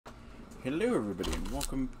Hello everybody and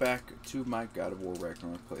welcome back to my God of War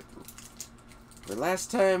Ragnarök playthrough. The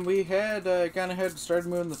last time we had gone ahead and started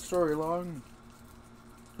moving the story along,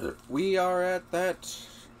 we are at that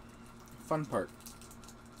fun part.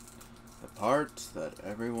 The part that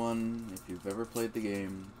everyone, if you've ever played the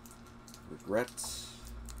game, regrets,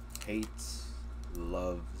 hates,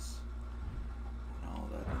 loves, and all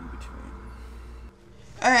that in between.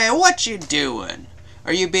 Hey, what you doing?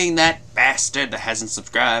 Are you being that bastard that hasn't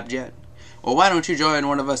subscribed yet? Well, why don't you join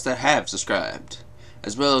one of us that have subscribed?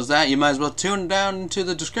 As well as that, you might as well tune down into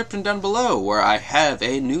the description down below, where I have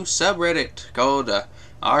a new subreddit called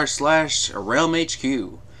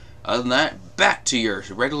r/RealmHQ. Other than that, back to your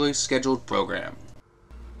regularly scheduled program.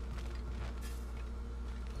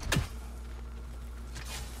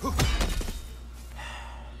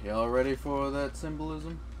 Y'all ready for that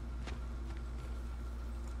symbolism?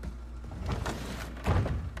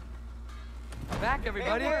 Back,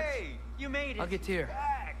 everybody. Hey, you made it. I'll get to you.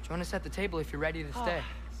 Back. Join us at the table if you're ready to stay.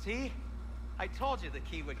 See? I told you the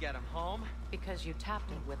key would get him home. Because you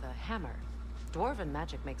tapped it with a hammer. Dwarven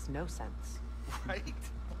magic makes no sense. Right.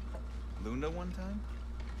 Luna one time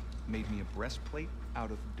made me a breastplate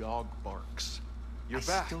out of dog barks. You're I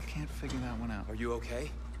back. still can't figure that one out. Are you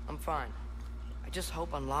okay? I'm fine. I just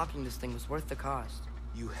hope unlocking this thing was worth the cost.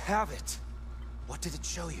 You have it. What did it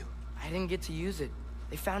show you? I didn't get to use it.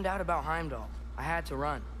 They found out about Heimdall. I had to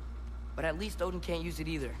run. But at least Odin can't use it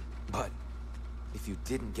either. But if you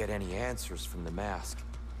didn't get any answers from the mask,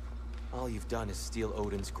 all you've done is steal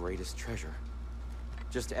Odin's greatest treasure.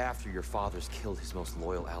 Just after your father's killed his most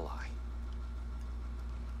loyal ally.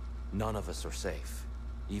 None of us are safe,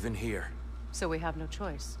 even here. So we have no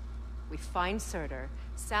choice. We find Surtur,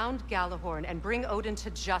 sound Galahorn, and bring Odin to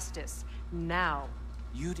justice. Now.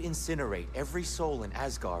 You'd incinerate every soul in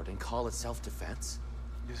Asgard and call it self-defense?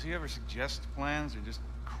 Does he ever suggest plans or just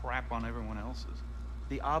crap on everyone else's?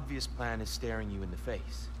 The obvious plan is staring you in the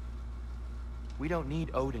face. We don't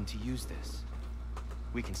need Odin to use this.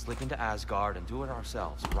 We can slip into Asgard and do it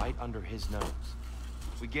ourselves, right under his nose.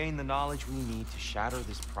 We gain the knowledge we need to shatter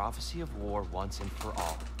this prophecy of war once and for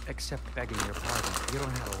all. Except begging your pardon, you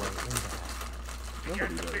don't have a way into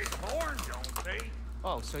that. Nobody does. horn, don't they?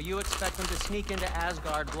 Oh, so you expect them to sneak into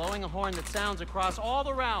Asgard blowing a horn that sounds across all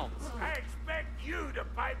the realms? I expect you to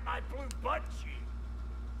bite my blue butt cheek.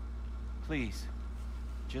 Please,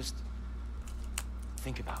 just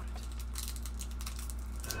think about it.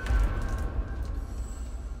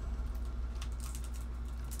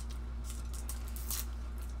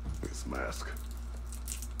 This mask.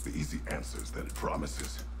 The easy answers that it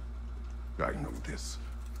promises. I know this.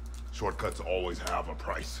 Shortcuts always have a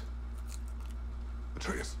price.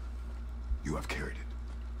 Atreus, you have carried it.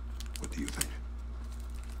 What do you think?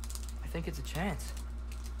 I think it's a chance.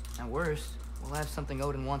 At worst, we'll have something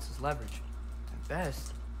Odin wants as leverage. At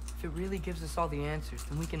best, if it really gives us all the answers,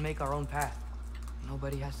 then we can make our own path.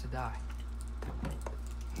 Nobody has to die.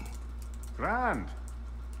 Grand.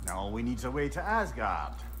 Now all we need's a way to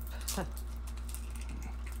Asgard.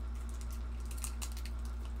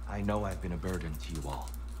 I know I've been a burden to you all.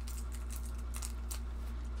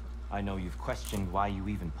 I know you've questioned why you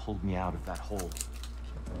even pulled me out of that hole.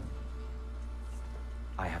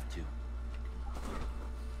 I have too.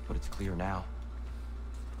 But it's clear now.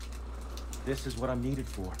 This is what I'm needed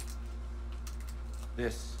for.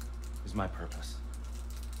 This is my purpose.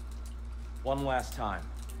 One last time,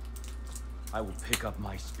 I will pick up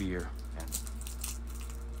my spear and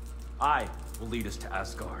I will lead us to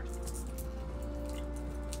Asgard.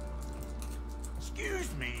 Excuse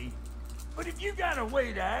me, but if you got a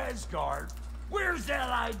way to Asgard, where's that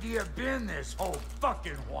idea been this whole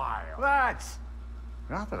fucking while? That's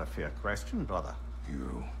rather a fair question, brother.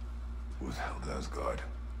 You withheld Asgard.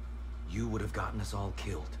 You would have gotten us all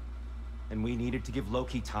killed. And we needed to give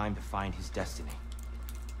Loki time to find his destiny.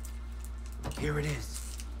 Here it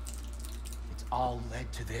is. It's all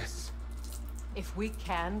led to this. If we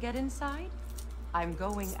can get inside, I'm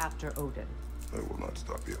going after Odin. I will not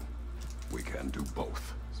stop you. We can do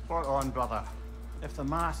both. Spot on, brother. If the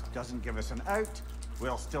mask doesn't give us an out,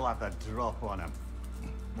 we'll still have the drop on him.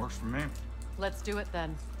 Works for me. Let's do it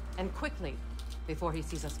then. And quickly, before he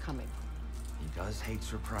sees us coming. He does hate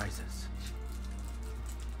surprises.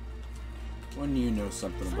 When you know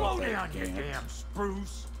something about Slow that down, you game. damn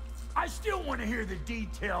spruce. I still want to hear the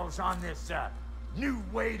details on this, new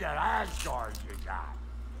way to Asgard you got.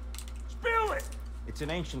 Spill it! It's an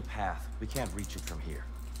ancient path. We can't reach it from here.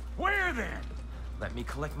 Where then? Let me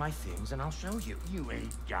collect my things and I'll show you. You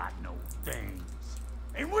ain't got no things.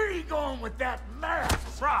 And where you going with that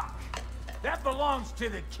mask, Rock? That belongs to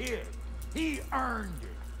the kid. He earned it.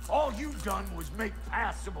 All you done was make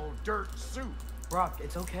passable dirt soup. Rock,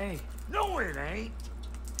 it's okay. No, it ain't.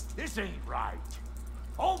 This ain't right.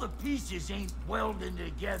 All the pieces ain't welding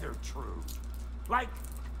together true. Like,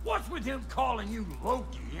 what's with him calling you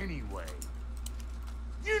Loki anyway?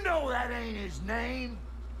 You know that ain't his name.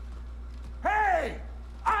 Hey!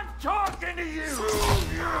 I'm talking to you!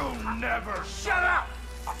 You never shut up!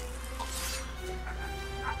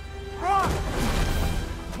 Run!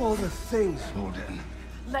 All the things. Odin.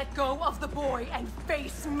 Let go of the boy and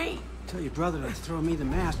face me! Tell your brother to throw me the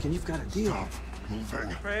mask and you've got a deal. Stop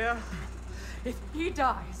moving. Freya, if he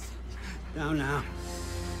dies... Now.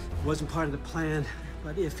 It wasn't part of the plan,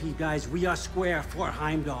 but if he dies, we are square for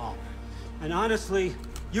Heimdall. And honestly,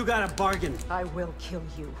 you got a bargain. I will kill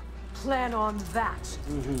you. Plan on that.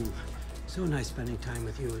 So nice spending time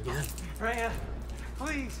with you again. Freya,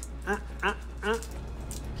 please.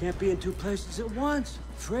 Can't be in two places at once,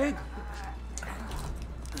 Frigg.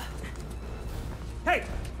 Hey!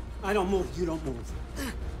 I don't move, you don't move.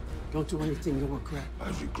 Don't do anything you'll regret. I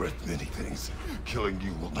regret many things. Killing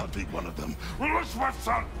you will not be one of them.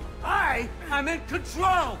 Son! I am in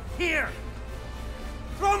control here.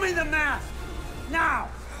 Throw me the mask now.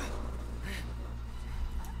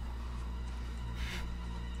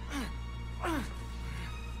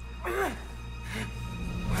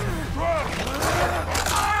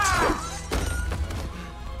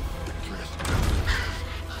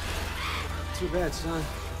 Too bad, son.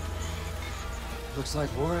 Looks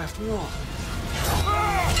like war after all.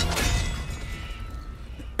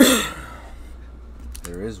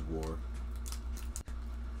 There is war.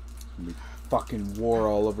 There'll be fucking war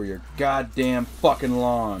all over your goddamn fucking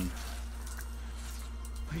lawn.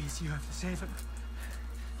 Please, you have to save him.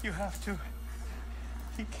 You have to.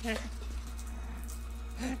 He can't.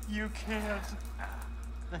 You can't.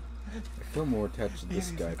 I feel more attached to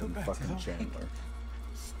this guy than fucking Chandler.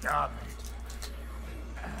 Stop it.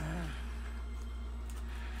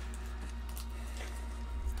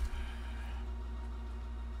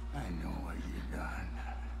 I know what you've done.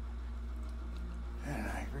 And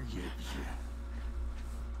I forgive you.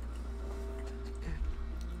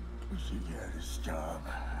 He got his job.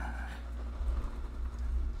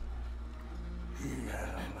 He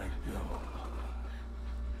gotta let go.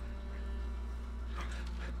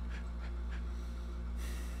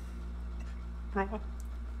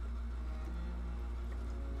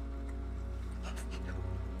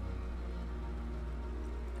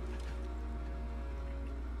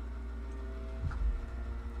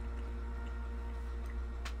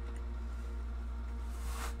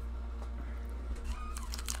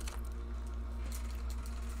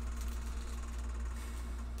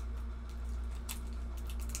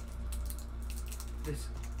 This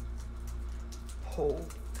whole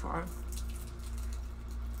time?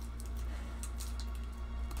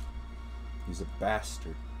 He's a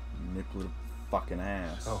bastard. Manipulative fucking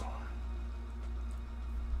ass. Oh.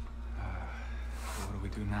 What do we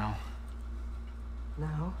do now?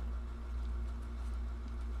 Now?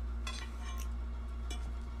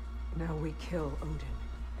 Now we kill Odin.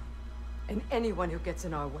 And anyone who gets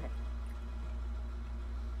in our way.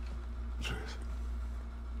 Jeez.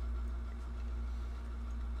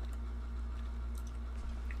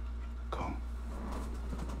 Come.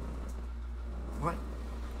 What?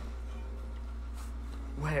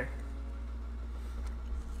 Where?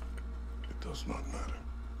 It does not matter.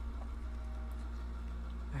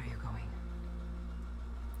 Where are you going?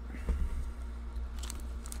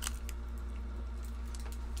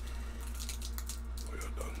 We are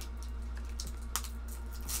done.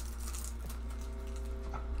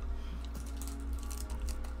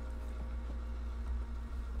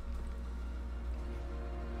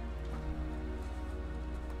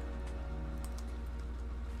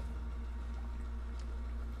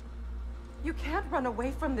 You can't run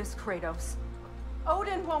away from this, Kratos.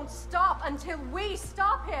 Odin won't stop until we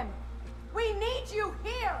stop him. We need you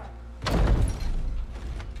here.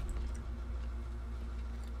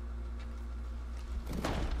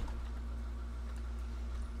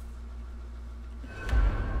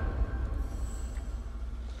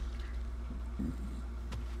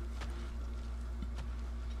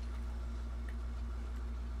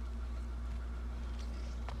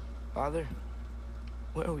 Father,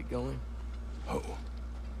 where are we going? Oh.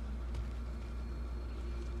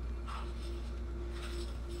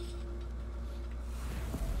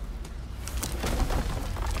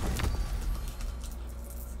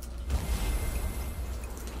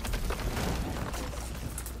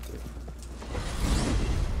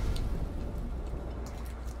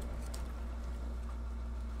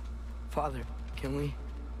 Father, can we?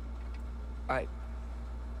 I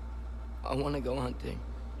want to go hunting.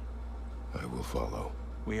 I will follow.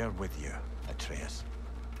 We are with you, Atreus.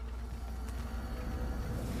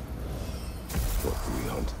 What do we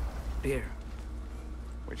hunt? Deer.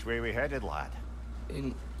 Which way we headed, lad?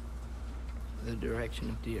 In the direction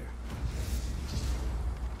of deer.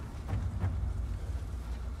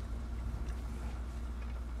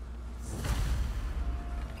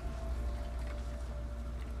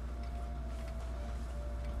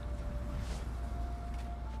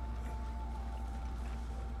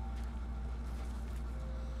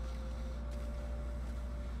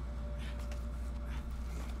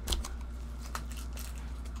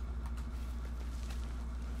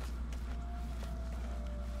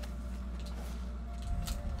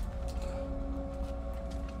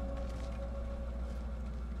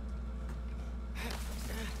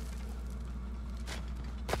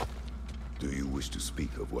 Do you wish to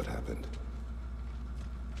speak of what happened?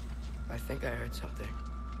 I think I heard something.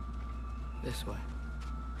 This way.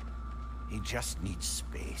 He just needs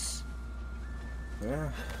space.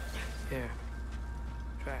 Yeah. Here.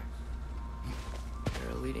 Tracks.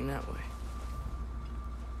 They're leading that way.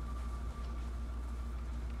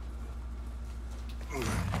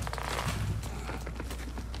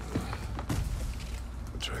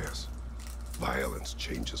 Atreus, violence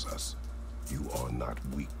changes us. You are not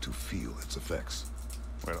weak to feel its effects.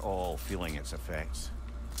 We're all feeling its effects.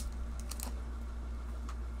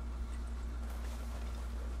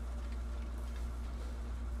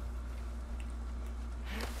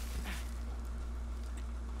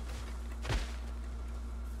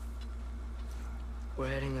 We're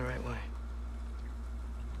heading the right way.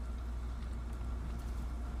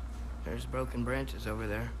 There's broken branches over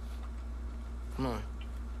there. Come on.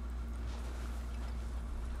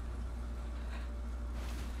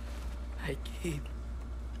 I keep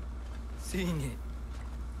seeing it.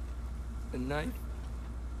 The knife,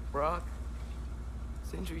 Brock,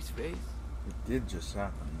 Sindri's face. It did just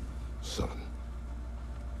happen. Son.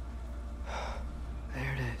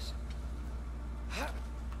 There it is.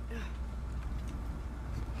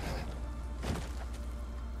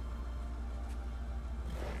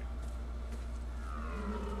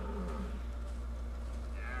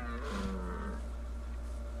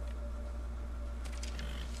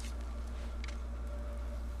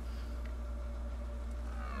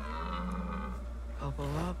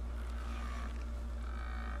 Bubble up.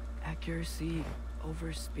 Accuracy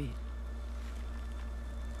over speed.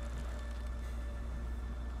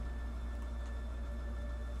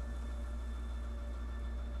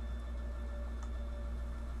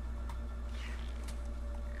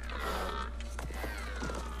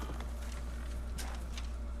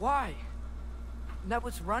 Why? That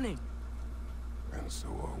was running. And so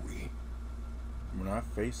are we. We're not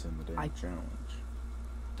facing the damn challenge.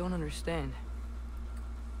 Don't understand.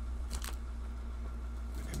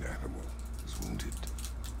 When an animal is wounded,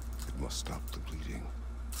 it must stop the bleeding,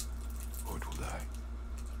 or it will die.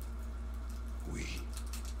 We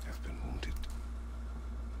have been wounded,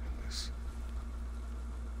 and this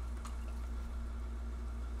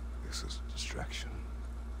is a distraction.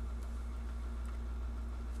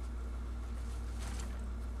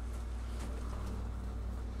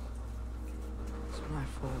 It's my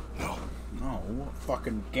fault. No. No,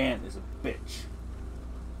 fucking Gant is a bitch.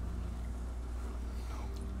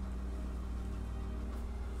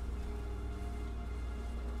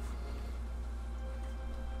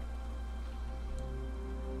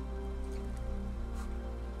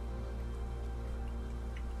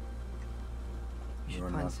 We should You're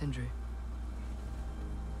find not- Sindri.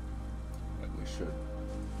 We should.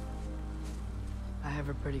 I have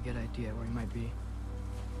a pretty good idea where he might be.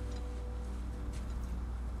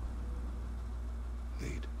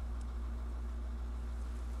 Lead.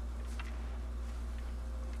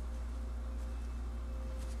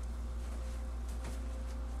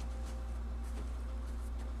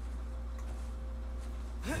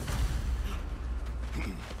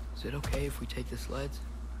 Is it okay if we take the sleds?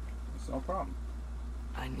 It's no problem.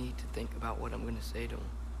 I need to think about what I'm gonna say to him.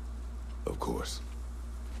 Of course.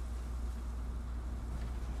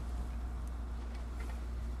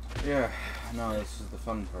 Yeah, no, this is the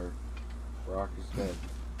fun part. Brock is dead.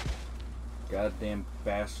 Goddamn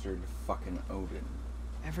bastard fucking Odin.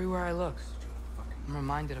 Everywhere I look, Such a fucking... I'm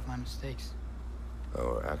reminded of my mistakes.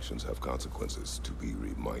 Our actions have consequences. To be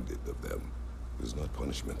reminded of them is not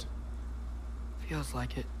punishment. Feels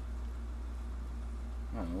like it.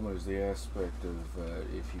 I don't know, there's the aspect of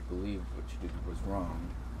if you believe what you did was wrong,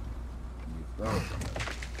 you've grown from it.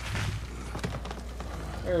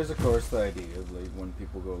 There's, of course, the idea of like when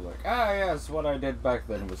people go like, ah, yes, what I did back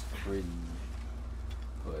then was cringe.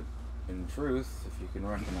 But in truth, if you can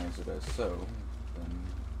recognize it as so, then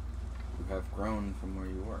you have grown from where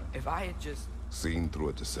you were. If I had just... Seen through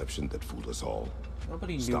a deception that fooled us all.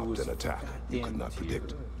 Nobody knew it Stopped was an attack you could goddamn not predict.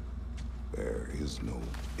 Tyr. There is no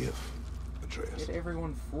if, Atreus. Get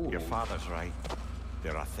everyone fooled. Your father's right.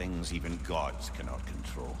 There are things even gods cannot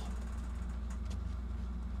control.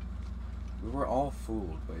 We were all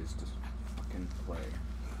fooled by his fucking play.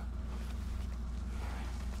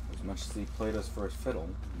 As much as he played us for his fiddle,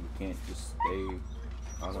 you can't just stay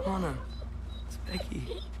out of... Anna, it's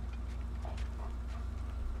Becky.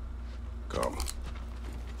 Come.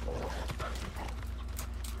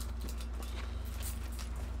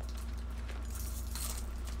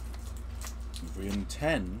 If we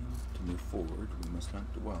intend to move forward, we must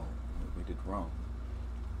not dwell on what we did wrong.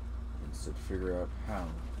 Instead, figure out how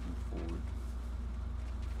to move forward.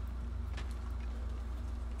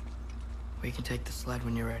 We can take the sled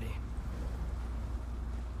when you're ready.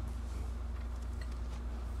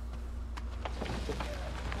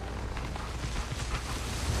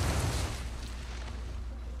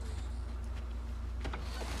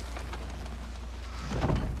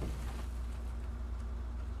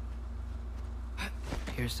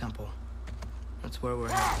 Here's Temple. That's where we're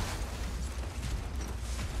headed.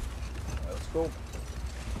 Let's go.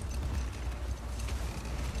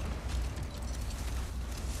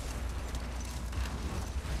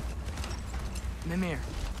 Mimir,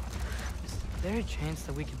 is there a chance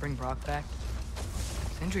that we could bring Brock back?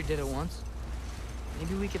 Sindri did it once.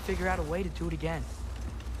 Maybe we could figure out a way to do it again.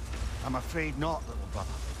 I'm afraid not, little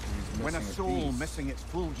brother. When a soul missing its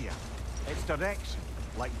full gear, its direction,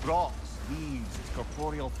 like Brock's, leaves its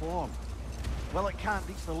corporeal form, well, it can't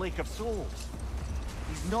reach the Lake of Souls.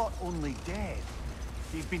 He's not only dead,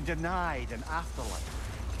 he's been denied an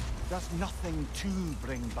afterlife. There's nothing to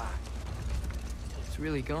bring back. It's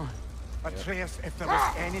really gone. Atreus, if there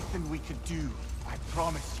was anything we could do, I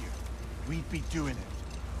promise you, we'd be doing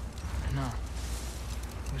it. I know.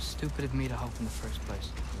 It was stupid of me to hope in the first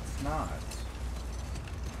place. It's not.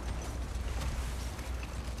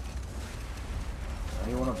 Now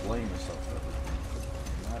you want to blame yourself for everything.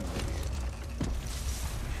 You're not an idiot.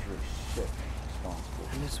 You're sure as shit responsible.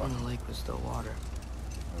 I miss when the lake was still water.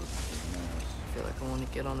 That was nice. I feel like I want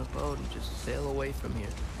to get on a boat and just sail away from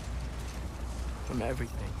here. From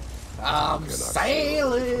everything. I'm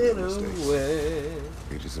sailing away.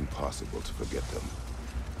 It is impossible to forget them.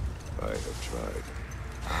 I have tried.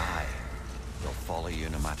 Aye. They'll follow you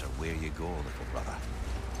no matter where you go, little brother.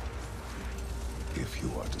 If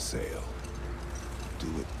you are to sail, do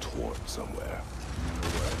it toward somewhere.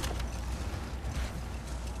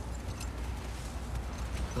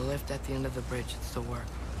 The lift at the end of the bridge should still work.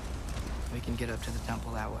 We can get up to the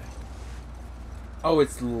temple that way. Oh,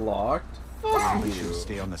 it's locked? Fuck We you. should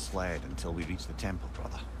stay on the sled until we reach the temple,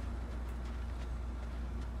 brother.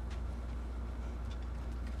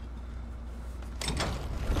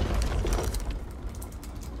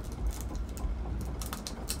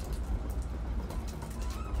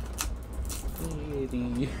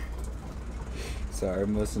 Sorry,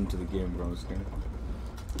 I'm listening to the game roasting.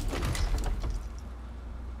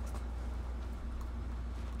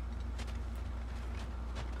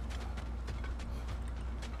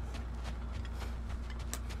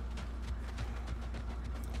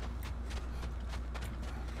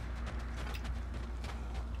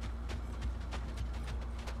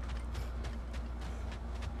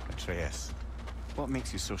 Atreus, what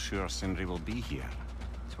makes you so sure Sindri will be here?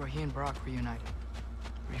 It's where he and Brock reunited.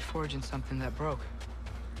 Reforging something that broke.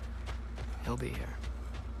 He'll be here.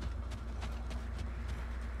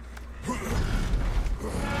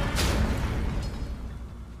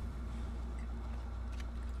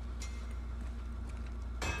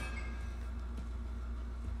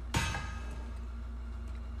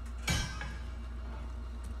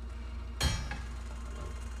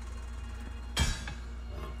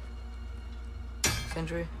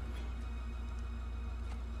 Sindri?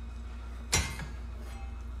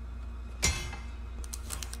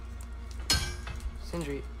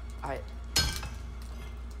 Sindri,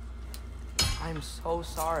 I'm so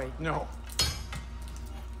sorry. No.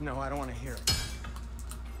 No, I don't want to hear it.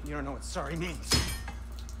 You don't know what sorry means.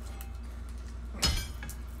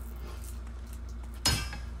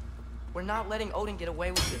 We're not letting Odin get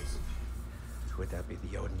away with this. Would that be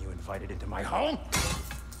the Odin you invited into my home?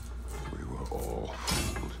 We were all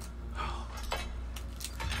fooled.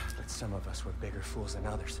 But some of us were bigger fools than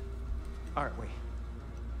others. Aren't we?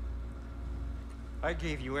 I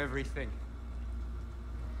gave you everything.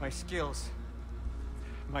 My skills.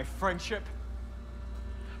 My friendship.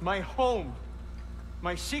 My home.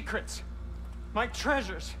 My secrets. My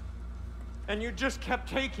treasures. And you just kept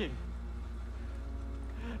taking.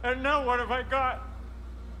 And now what have I got?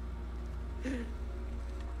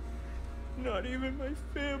 Not even my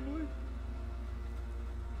family.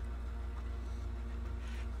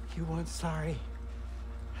 You want sorry?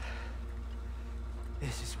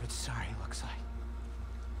 This is what sorry looks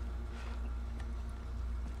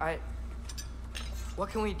like. What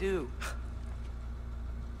can we do?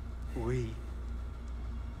 We.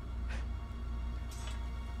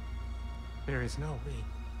 There is no we.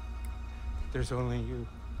 There's only you.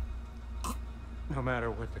 No matter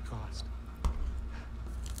what the cost.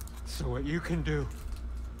 So what you can do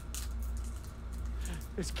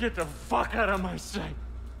is get the fuck out of my sight.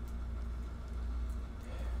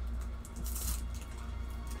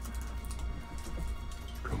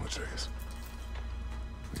 Come, Atreus.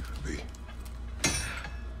 Leave it be.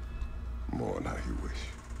 More than how you wish.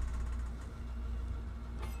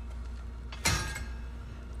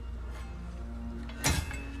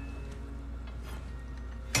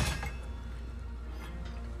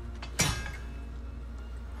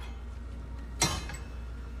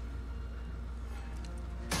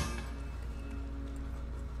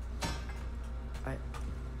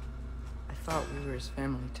 I thought we were his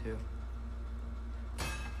family too.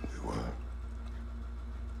 We were.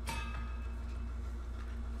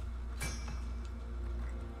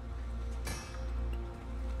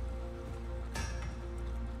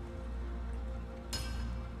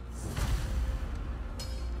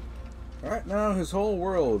 Right now, his whole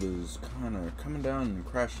world is kind of coming down and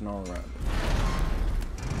crashing all around him.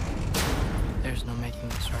 There's no making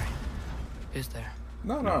this right, is there?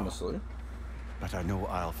 Not honestly. But I know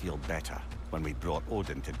I'll feel better when we brought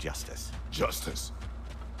Odin to justice. Justice.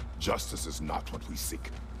 Justice is not what we seek.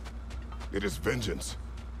 It is vengeance.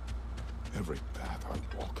 Every path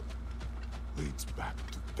I walk leads back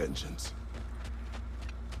to vengeance.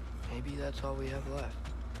 Maybe that's all we have left.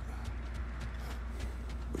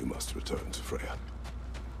 We must return to Freya.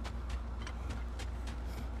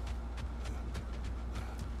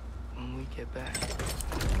 When we get back,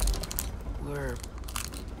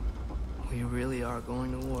 we really are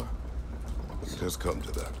going to war. It has come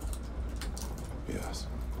to that. Yes.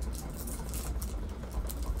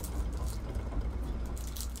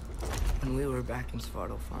 When we were back in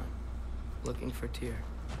Svartalfheim, looking for Tyr,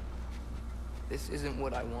 this isn't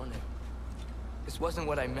what I wanted. This wasn't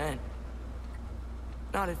what I meant.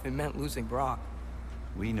 Not if it meant losing Brock.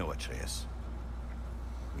 We know, Atreus.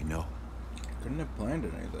 We know. Couldn't have planned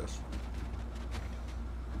any of this.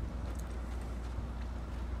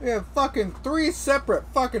 We have fucking 3 separate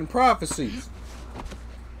fucking prophecies.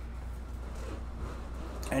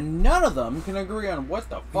 And none of them can agree on what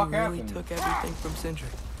the fuck happened. We really took everything from Sindri.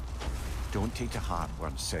 Don't take to heart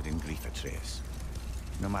words said in grief, Atreus.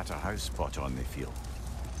 No matter how spot on they feel.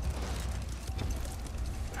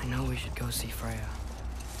 I know we should go see Freya.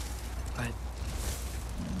 But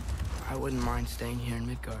I wouldn't mind staying here in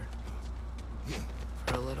Midgard.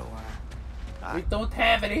 For a little while. We don't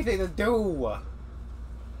have anything to do. A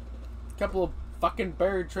couple of fucking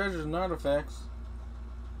buried treasures and artifacts.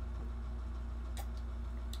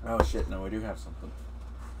 Oh shit, no, we do have something.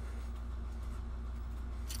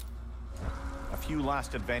 A few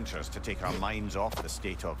last adventures to take our minds off the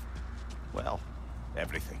state of, well,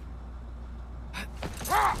 everything.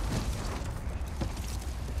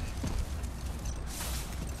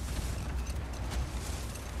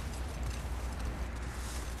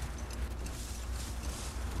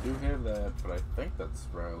 Do have that, but I think that's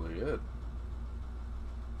probably it.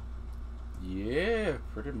 Yeah,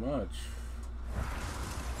 pretty much.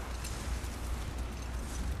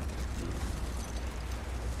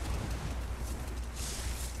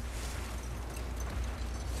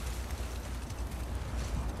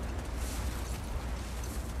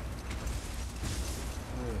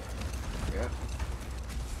 Yeah.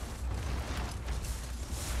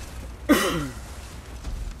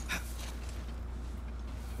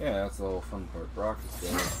 Yeah, that's the whole fun part. Brock is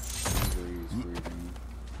dead. Injuries, breathing.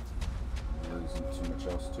 There isn't too much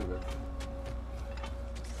else to it.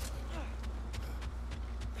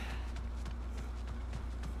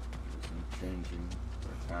 Isn't changing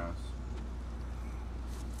their past.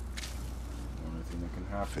 The only thing that can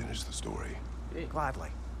happen. Finish the story. Gladly.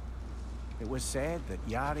 It was said that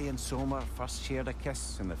Yari and Sommer first shared a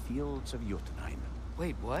kiss in the fields of Jotunheim.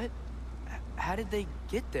 Wait, what? How did they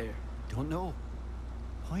get there? Don't know.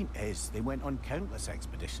 Point is, they went on countless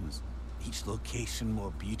expeditions, each location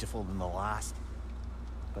more beautiful than the last.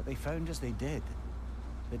 But they found as they did,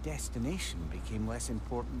 the destination became less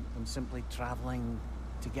important than simply traveling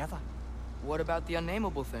together. What about the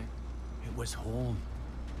unnameable thing? It was home.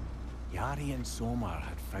 Yari and Sommer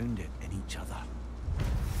had found it in each other.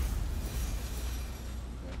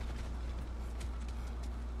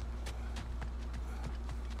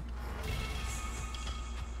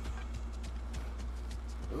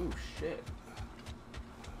 shit.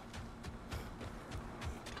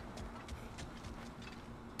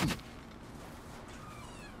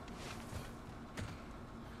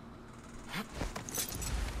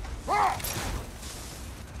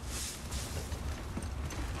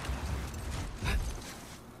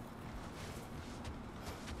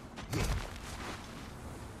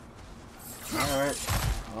 Alright.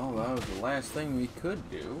 Well, that was the last thing we could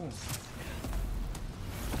do.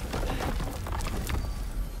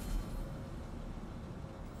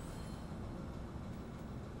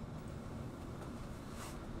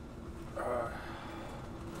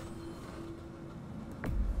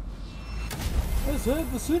 Let's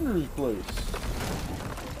head to Cinder's place.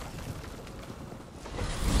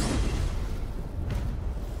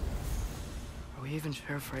 Are we even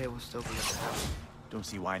sure Freya will still be at the house? Don't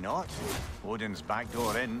see why not. Odin's back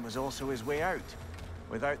door in was also his way out.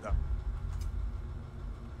 Without the...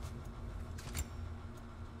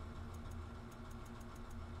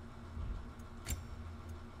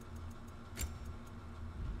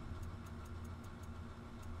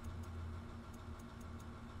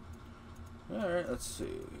 Alright, let's see.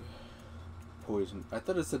 Poison. I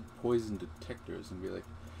thought it said poison detectors and be like,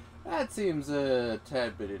 that seems a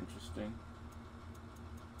tad bit interesting.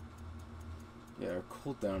 Yeah, our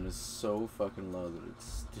cooldown is so fucking low that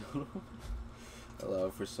it's still allow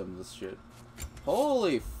for some of this shit.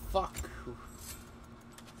 Holy fuck!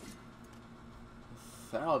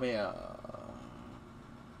 Thalmia.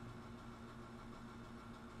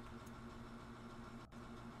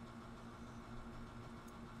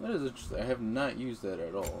 That is interesting. I have not used that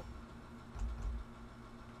at all.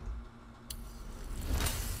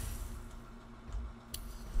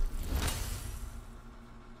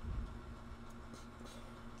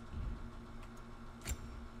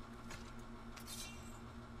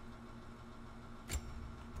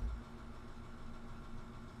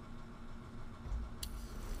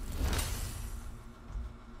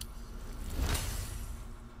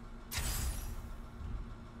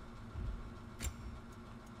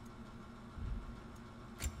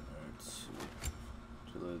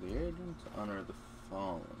 The agent, honor the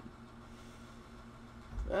fallen.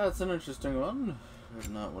 That's an interesting one, but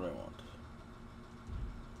not what I want.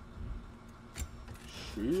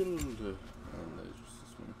 Shield, and there's just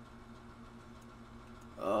this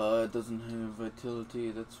one. It doesn't have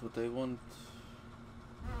vitality. That's what they want.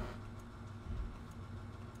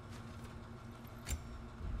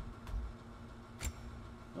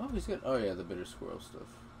 Oh, he's got. Oh yeah, the bitter squirrel stuff.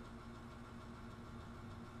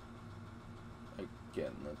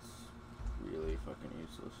 Again, that's really fucking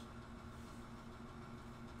useless.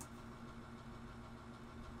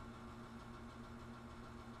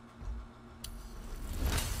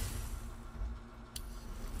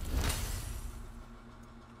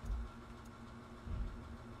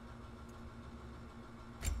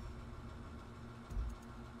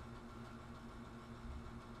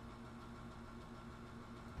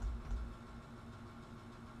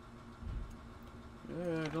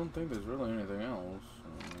 Yeah, I don't think there's really anything else.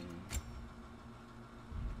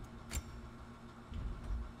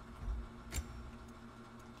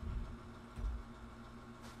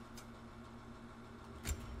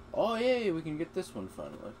 Oh yay, we can get this one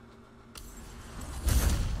finally.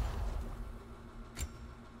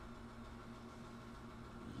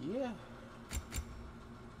 Yeah.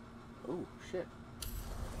 Oh shit.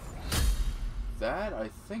 That I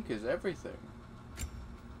think is everything.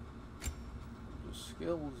 The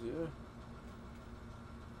skills, yeah.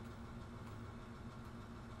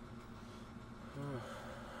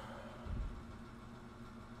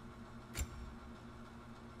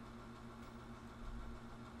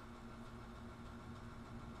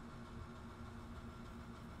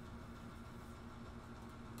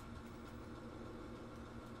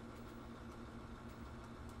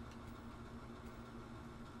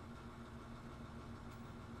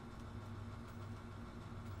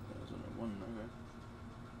 There's only one, okay.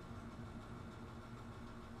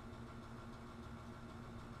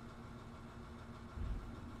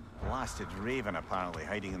 Blasted raven apparently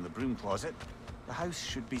hiding in the broom closet. The house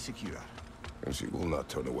should be secure. And she will not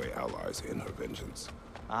turn away allies in her vengeance.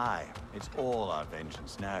 Aye, it's all our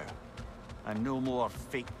vengeance now. And no more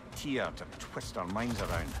fake Tyr to twist our minds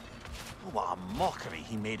around. Oh, what a mockery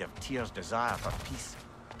he made of Tyr's desire for peace.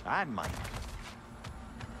 And mine.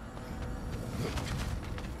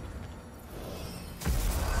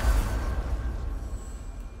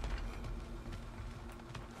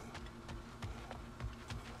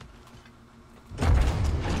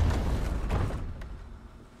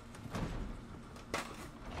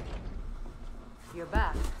 You're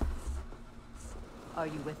back. Are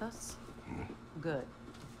you with us? Good.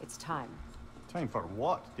 It's time. Time for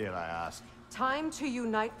what, dare I ask? Time to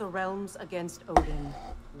unite the realms against Odin,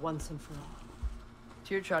 once and for all.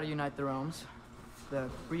 Tyr tried to unite the realms. The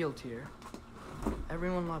real Tyr.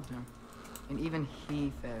 Everyone loved him. And even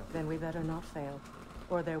he failed. Then we better not fail,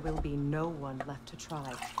 or there will be no one left to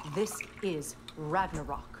try. This is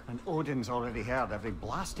Ragnarok. And Odin's already heard every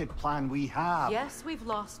blasted plan we have. Yes, we've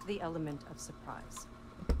lost the element of surprise.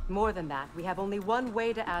 More than that, we have only one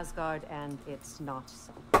way to Asgard, and it's not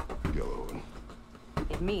so. Yellow.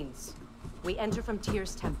 It means we enter from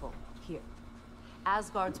Tyr's temple, here.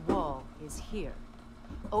 Asgard's wall is here.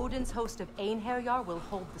 Odin's host of Einherjar will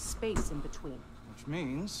hold the space in between. Which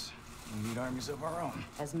means we need armies of our own.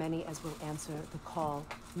 As many as will answer the call.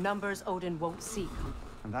 Numbers Odin won't seek.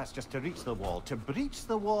 And that's just to reach the wall. To breach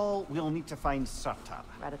the wall, we'll need to find Surtur.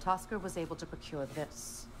 Ratatoskr was able to procure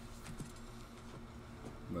this.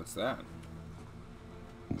 What's that?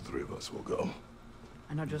 The three of us will go.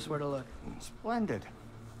 I know just where to look. Splendid.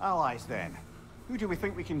 Allies, then. Who do we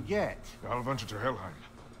think we can get? I'll venture to Helheim.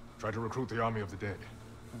 Try to recruit the army of the dead.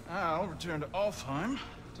 I'll return to Alfheim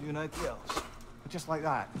to unite the elves. Just like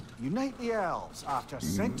that. Unite the elves after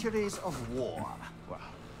centuries of war. Well,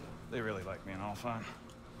 they really like me in Alfheim.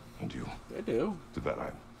 And you? They do. To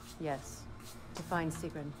Valheim. Yes. To find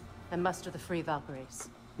Sigrun and muster the free Valkyries.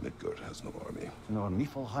 Midgard has no army. Nor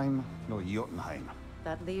Niflheim, nor Jotunheim.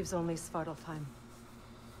 That leaves only Svartalfheim.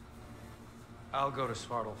 I'll go to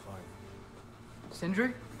Svartalfheim.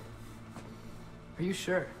 Sindri? Are you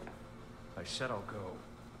sure? I said I'll go.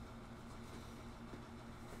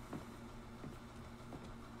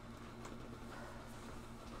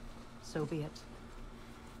 So be it.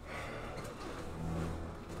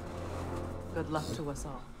 Good luck to us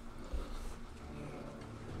all.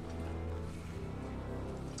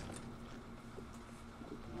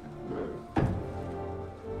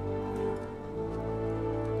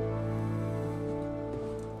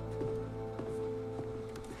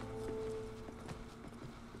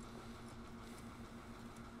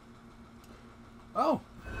 Oh.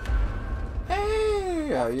 Hey,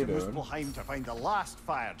 how you to doing? Muspelheim to find the last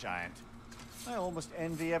fire giant. I almost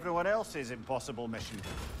envy everyone else's impossible mission.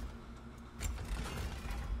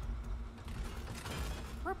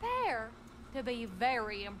 Prepare to be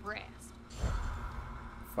very impressed.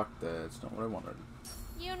 Fuck that, it's not what I wanted.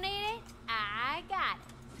 You need it? I got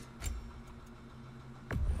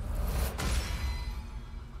it.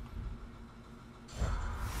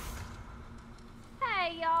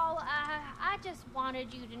 Hey, y'all. I just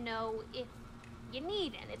wanted you to know if you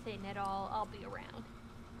need anything at all, I'll be around.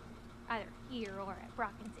 Either here or at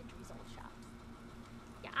Brock and Sentry's old shops.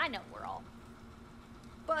 Yeah, I know we're all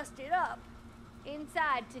busted up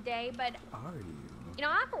inside today, but Are you? you know,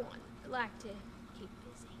 I for one like to keep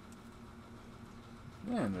busy.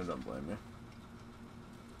 Yeah, no, don't blame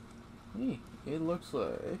me. Hey, it looks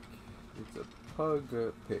like it's a pug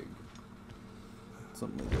pig.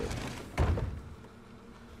 Something like that.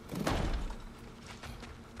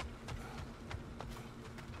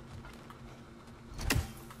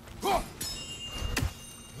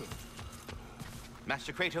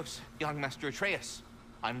 Master Kratos, young Master Atreus,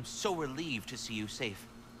 I'm so relieved to see you safe.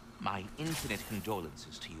 My infinite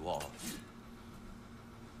condolences to you all.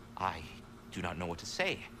 I do not know what to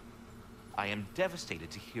say. I am devastated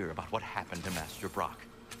to hear about what happened to Master Brock.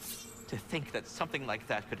 To think that something like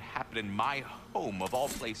that could happen in my home of all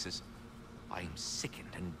places. I am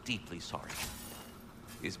sickened and deeply sorry.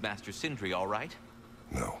 Is Master Sindri all right?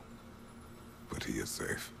 No. But he is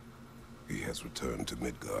safe. He has returned to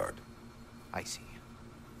Midgard. I see.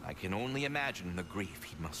 I can only imagine the grief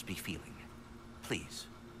he must be feeling. Please,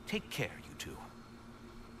 take care, you two.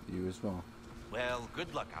 You as well. Well,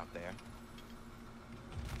 good luck out there.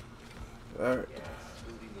 Alright.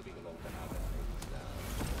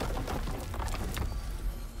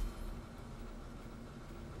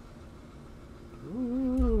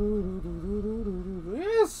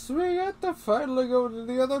 Yes, we got to finally go to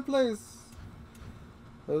the other place.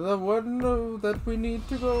 The one that we need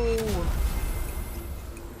to go.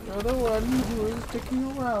 You're the one who is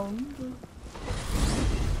sticking around.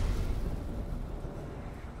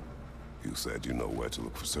 You said you know where to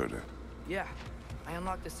look for Surtur. Yeah. I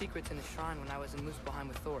unlocked the secrets in the shrine when I was in Muspelheim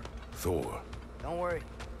with Thor. Thor? Don't worry.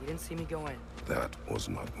 You didn't see me go in. That was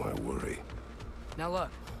not my worry. Now look.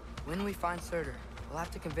 When we find Surtur, we'll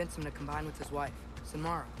have to convince him to combine with his wife,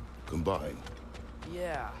 Sinmara. Combine?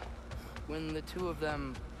 Yeah. When the two of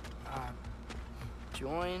them,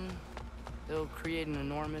 join, they'll create an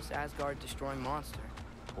enormous Asgard-destroying monster.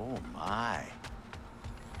 Oh my.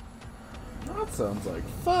 That sounds like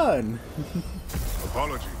fun.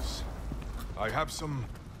 Apologies. I have some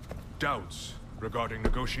doubts regarding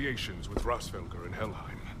negotiations with Rasfelger in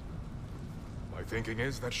Helheim. My thinking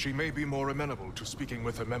is that she may be more amenable to speaking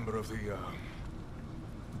with a member of the,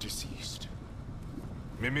 deceased.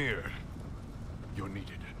 Mimir, you're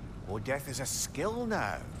needed. Oh, death is a skill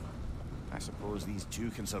now. I suppose these two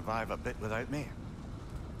can survive a bit without me.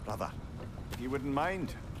 Brother, if you wouldn't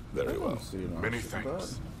mind. Very well. Many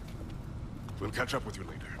thanks. We'll catch up with you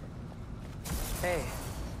later. Hey,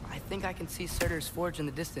 I think I can see Surtur's forge in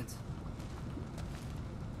the distance.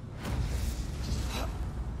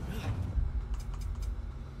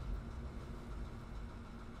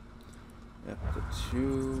 Yep, the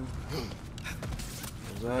two.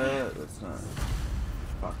 Is that? That's not.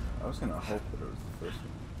 Fuck. I was gonna hope that it was the first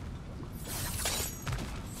one.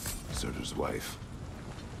 Surtur's wife.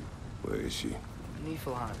 Where is she?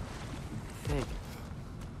 Niflheim, I think.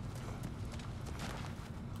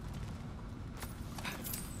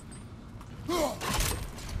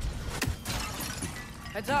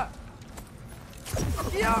 Heads up!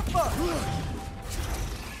 Yeah!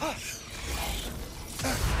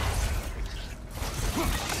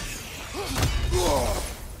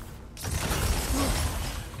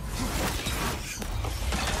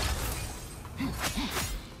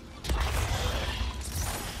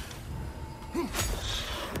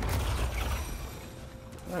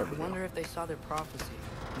 I wonder if they saw their prophecy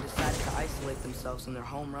and decided to isolate themselves in their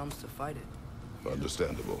home realms to fight it.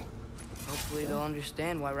 Understandable. Hopefully they'll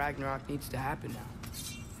understand why Ragnarok needs to happen now.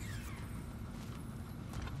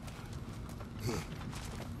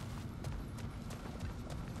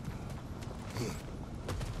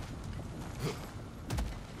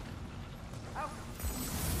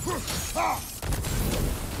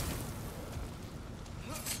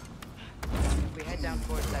 If we head down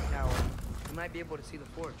towards that tower, we might be able to see the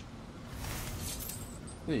forge.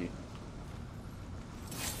 See.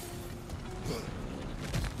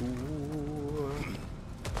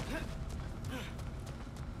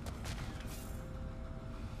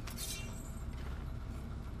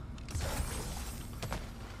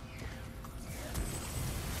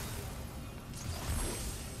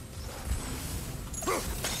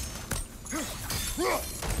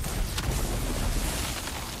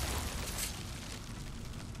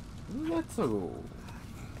 Let's go.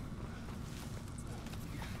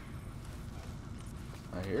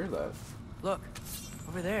 I hear that. Look,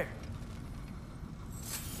 over there.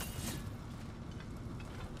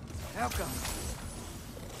 Outcome.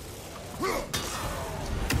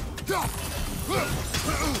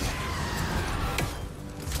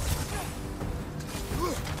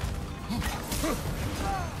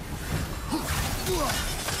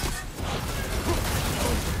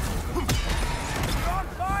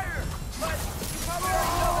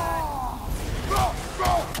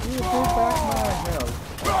 You take back my health.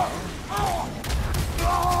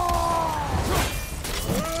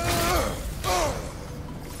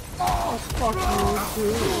 Oh, fuck you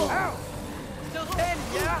too. Ow! Still standing,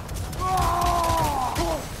 yeah?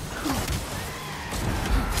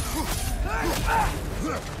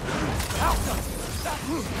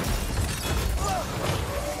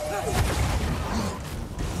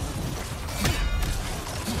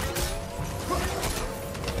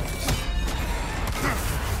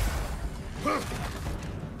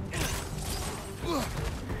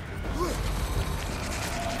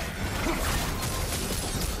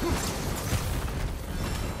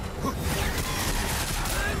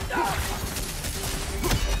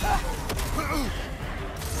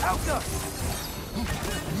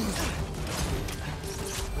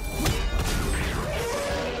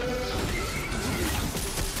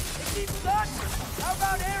 How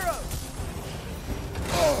about arrows?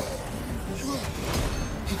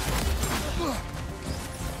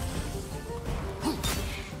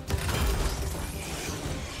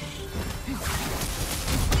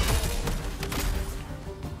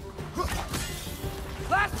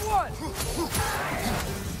 Last one! I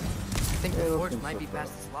think the forge might be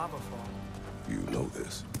past this lava fall. You know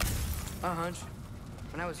this. A hunch.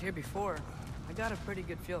 When I was here before, I got a pretty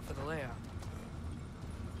good feel for the layout.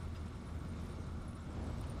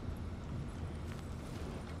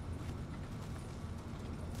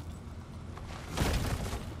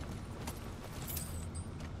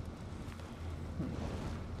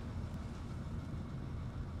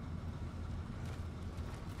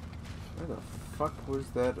 Where the fuck was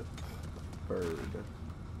that bird?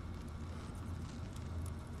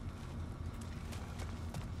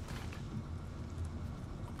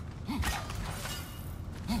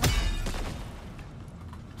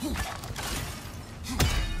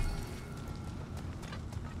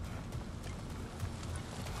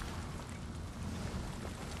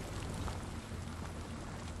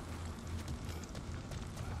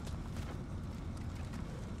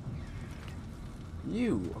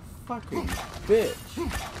 You fucking bitch.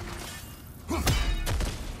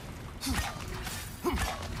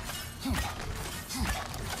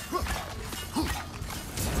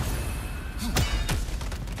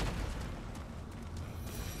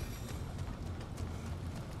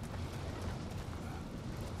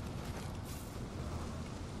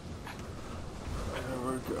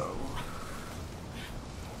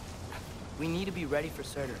 We need to be ready for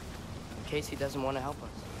Surtur, in case he doesn't want to help us.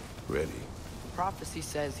 Ready. Prophecy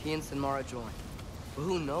says he and Sinmara join, but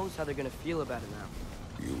who knows how they're gonna feel about it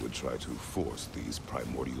now. You would try to force these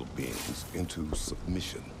primordial beings into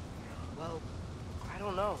submission. Well, I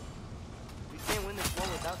don't know. We can't win this war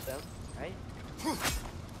without them, right?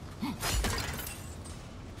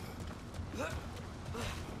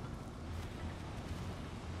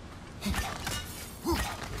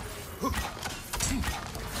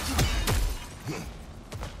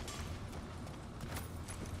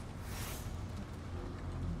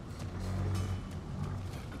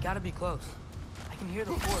 We gotta be close. I can hear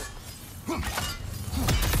the fort.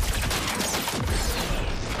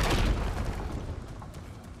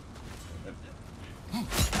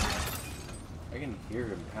 I can hear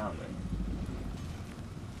him pounding.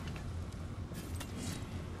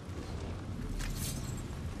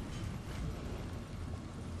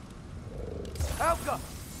 Alka!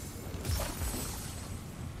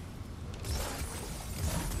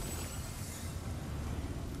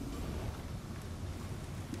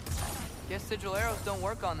 Guess sigil arrows don't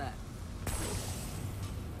work on that.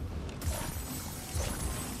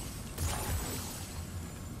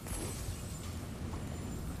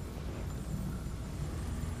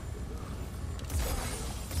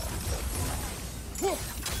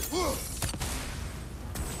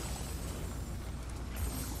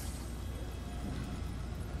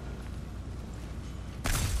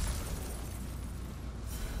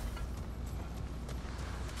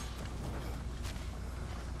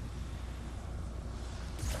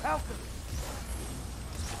 Alka!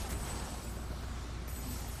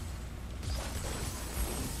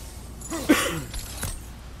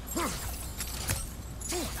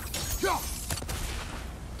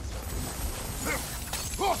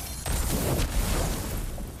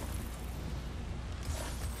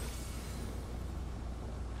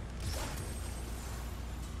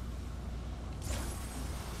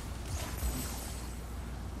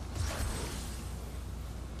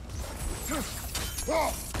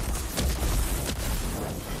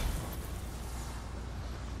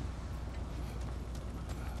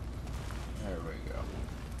 There we go.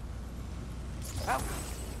 Alka!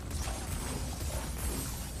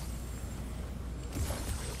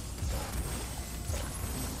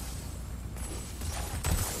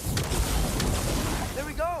 There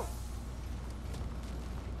we go!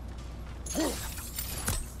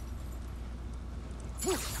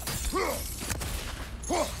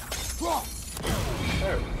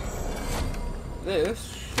 There we go. This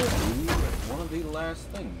should be one of the last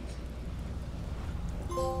things.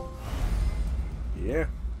 Yeah.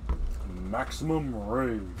 Maximum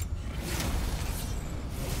rage.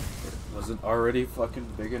 It wasn't already fucking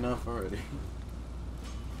big enough already.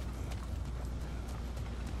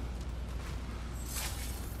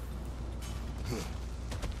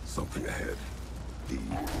 Something ahead. Be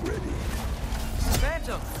ready.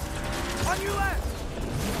 Phantom! On your left!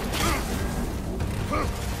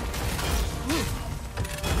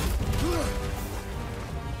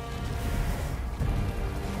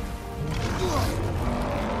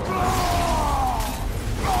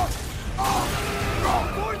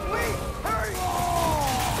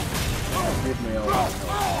 Give me all that.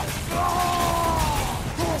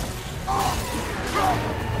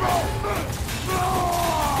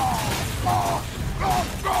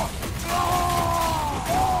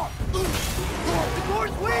 The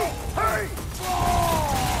door's weak! Hurry!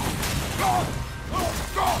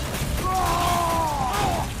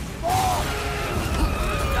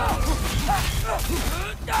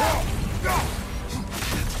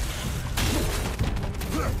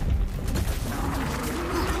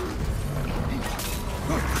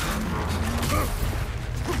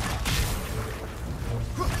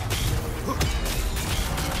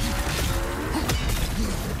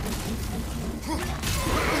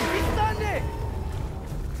 He's stunned it!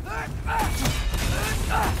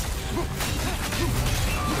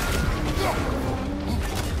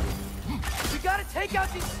 We gotta take out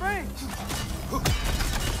these springs!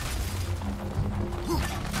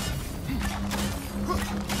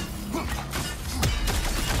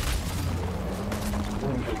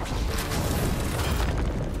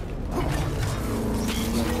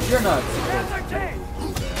 You're not That's our supposed to team!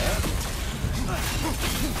 do that.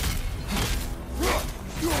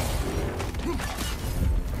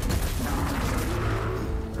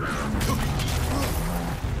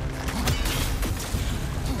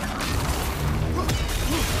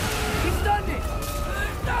 stunned it!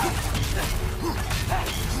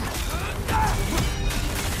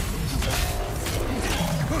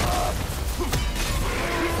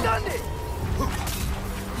 He stunned it!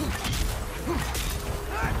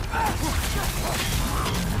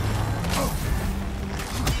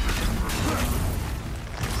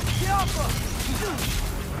 Get off him!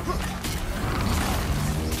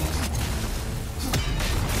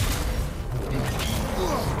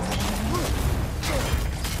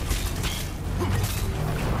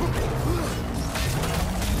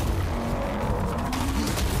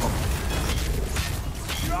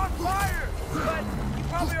 You're on fire! But you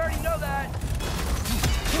probably already know that.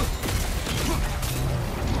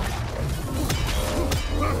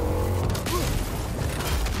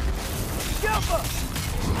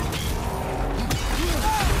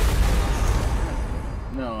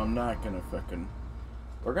 No, I'm not gonna fucking...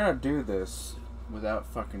 We're gonna do this without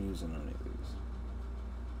fucking using any of these.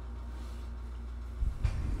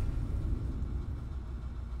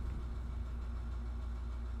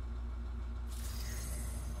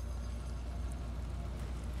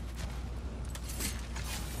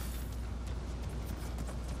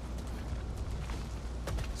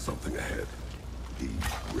 Something ahead. Be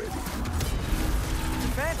ready.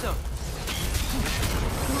 Phantom!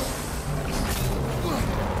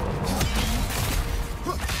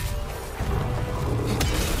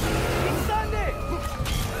 He's stunned it!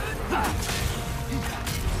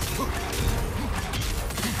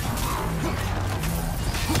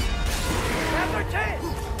 That's our chance!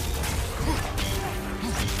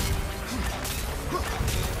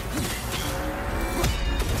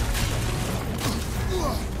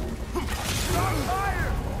 You're on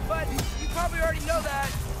fire! But you probably already know that.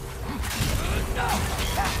 Now's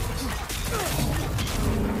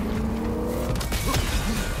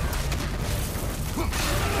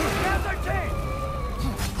our chance!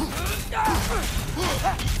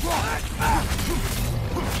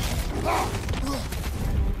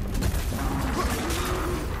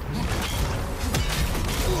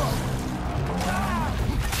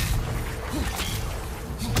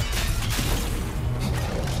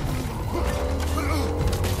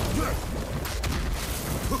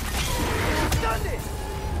 Stunned it!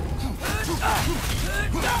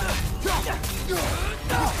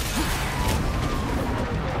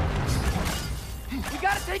 We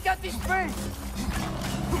gotta take out these springs!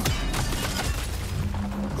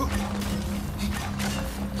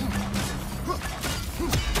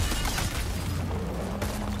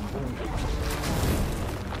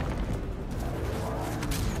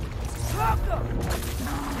 Drop them!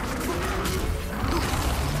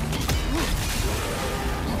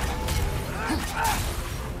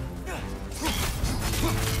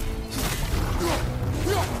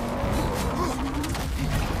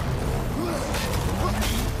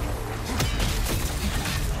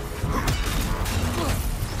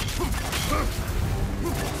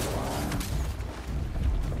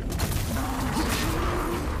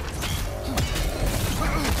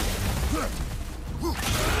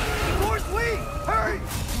 Force weak! Hurry!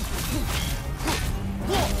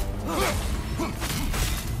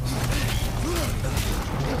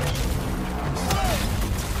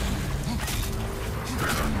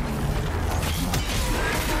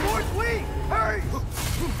 Force weak! Hurry!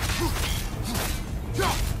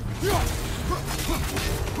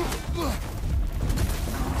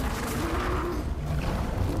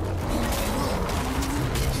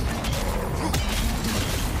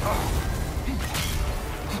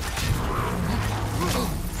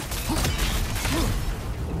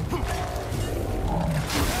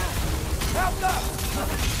 Help up!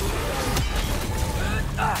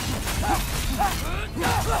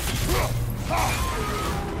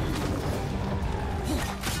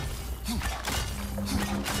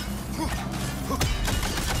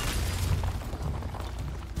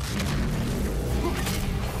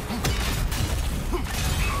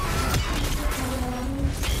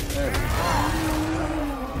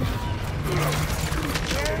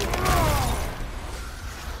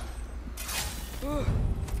 Ooh,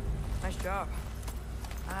 nice job.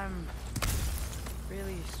 I'm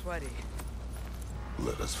really sweaty.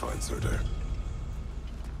 Let us find Surtur.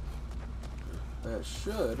 That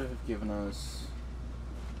should have given us...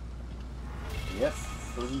 Yep,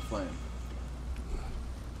 frozen flame.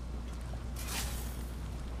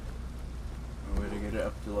 A way to get it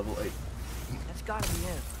up to level 8. That's gotta be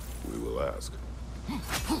it. We will ask.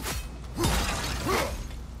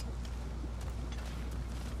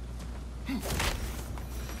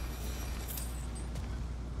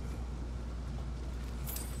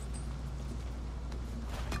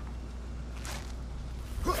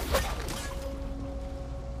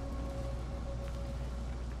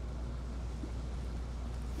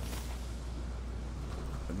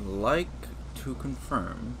 like to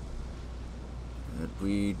confirm that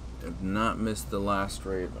we have not missed the last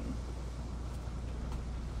Raven.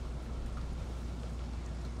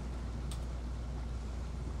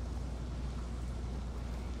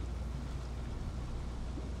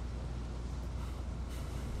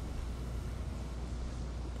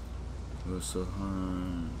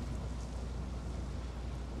 Usahan.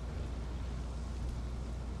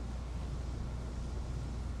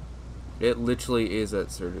 It literally is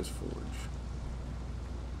at Serta's Forge.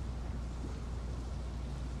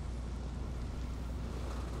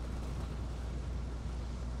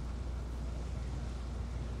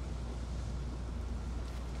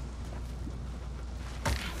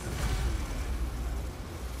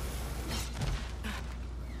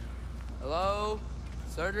 Hello?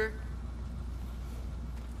 Surtur?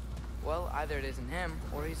 Well, either it isn't him,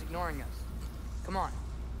 or he's ignoring us. Come on.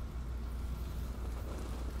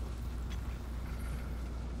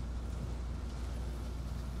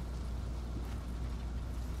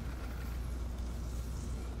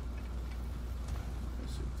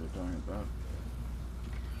 Let's see what they're talking about.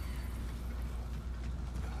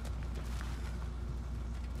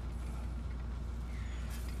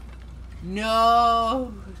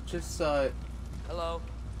 No! Just saw it. Hello?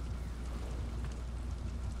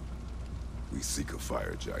 We seek a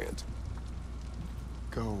fire giant.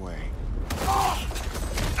 Go away.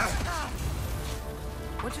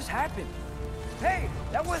 What just happened? Hey,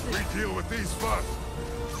 that wasn't... We deal with these first.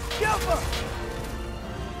 Gilbert!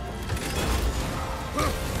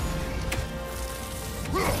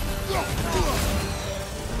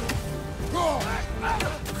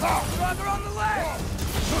 Brother on the leg!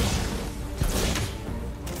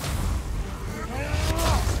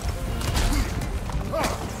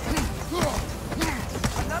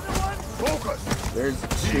 Another one? Focus! There's He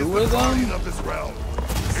is two the of guardian them? of this realm.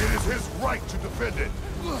 It is his right to defend it.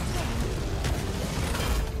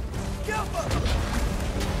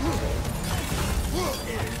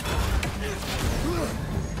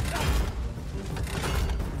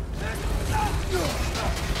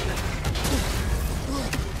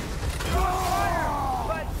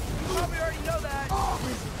 But you probably already know that.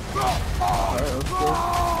 Alright, let's go.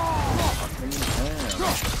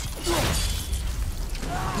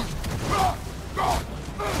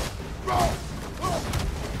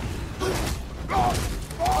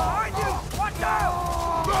 Behind you! Watch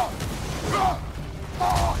out!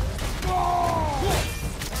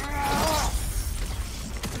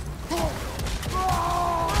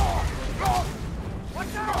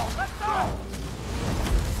 Watch out! Let's go!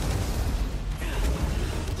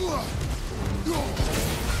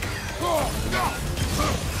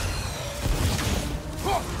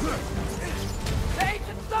 The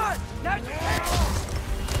ancient sun! Now's your chance!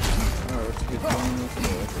 Alright, let's get going this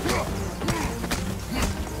way.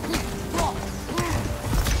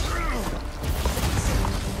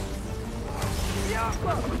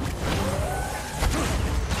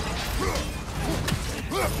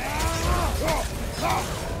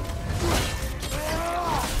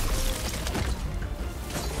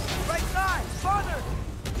 Right side! Farther!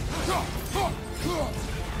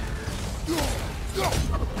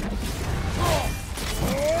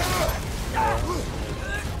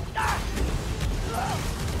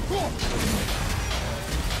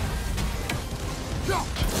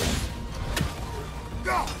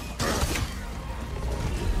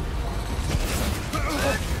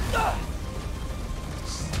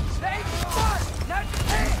 The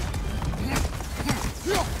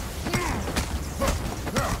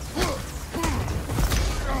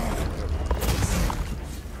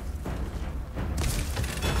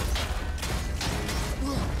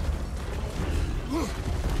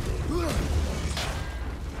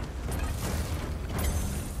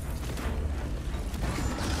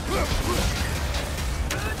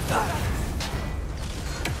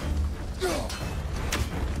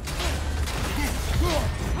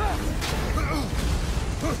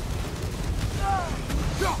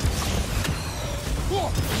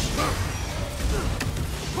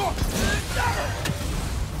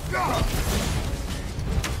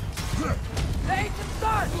ancient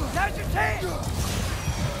sun! Now's your chance!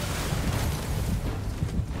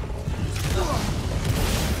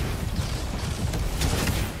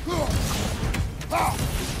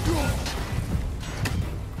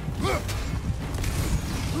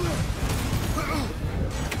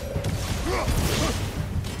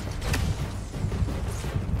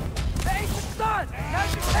 The ancient sun!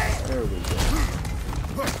 Now's your chance! There we go.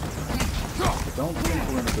 I don't think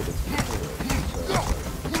we're gonna get a control.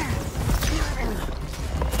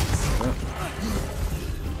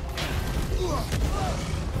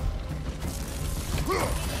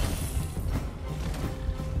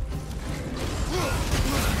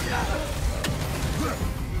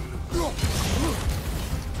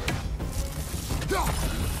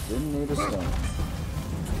 Didn't need a stone.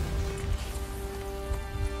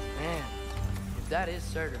 Man, if that is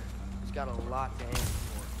Surtur, he's got a lot to aim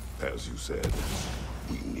for. As you said,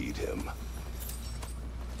 we need him.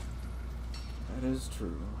 That is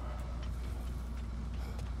true.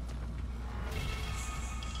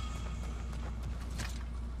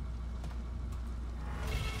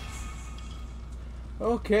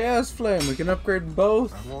 Okay, as Flame, we can upgrade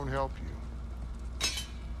both. I won't help you.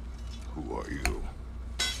 Who are you?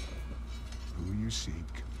 Who you seek,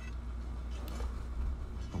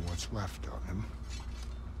 and what's left of him.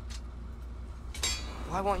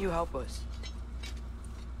 Why won't you help us?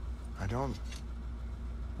 I don't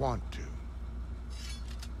want to.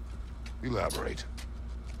 Elaborate.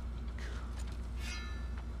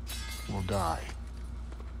 We'll die.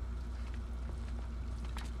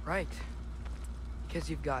 Right.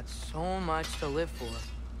 Because you've got so much to live for.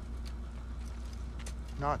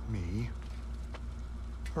 Not me.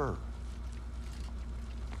 Her.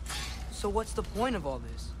 So what's the point of all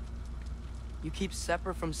this? You keep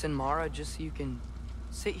separate from Sinmara just so you can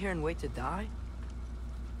sit here and wait to die?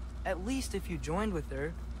 At least if you joined with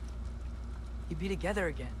her, you'd be together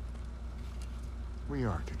again. We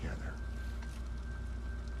are together.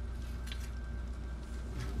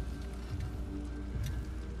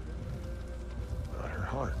 Got her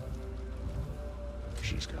heart.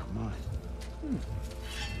 She's got mine.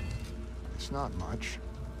 It's not much,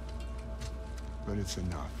 but it's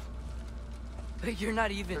enough. But you're not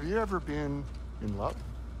even... Have you ever been in love?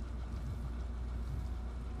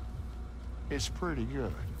 It's pretty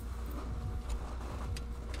good.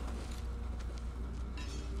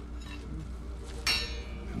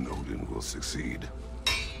 And Odin will succeed.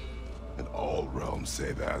 And all realms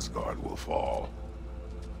save Asgard will fall.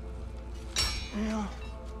 Yeah,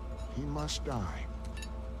 he must die.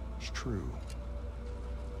 It's true.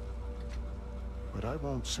 But I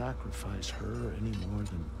won't sacrifice her any more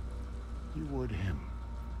than you would him.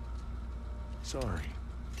 Sorry.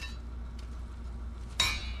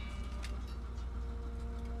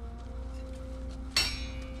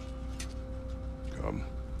 Come.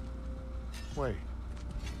 Wait.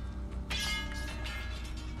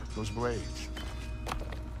 Those blades.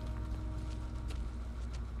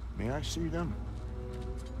 May I see them?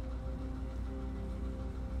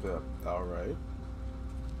 All right.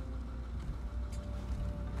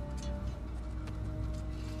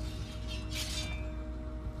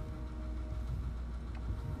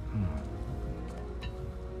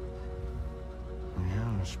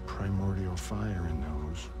 Yeah, there's primordial fire in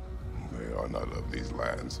those. They are not of these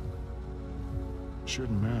lands.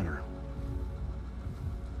 Shouldn't matter.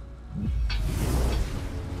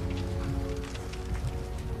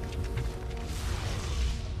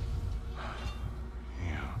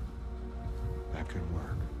 Yeah, that could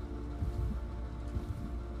work.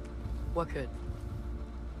 What could?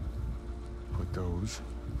 Put those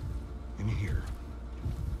in here.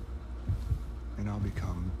 And I'll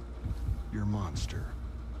become your monster.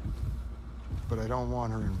 But I don't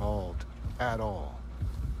want her involved at all.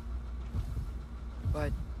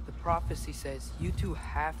 But the prophecy says you two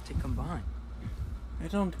have to combine. I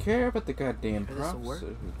don't care about the goddamn Sure this'll work?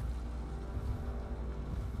 prophecy.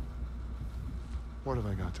 What have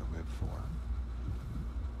I got to live for?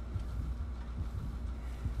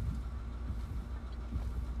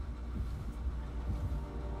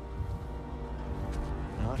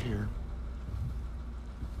 Not here.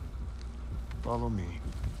 Follow me.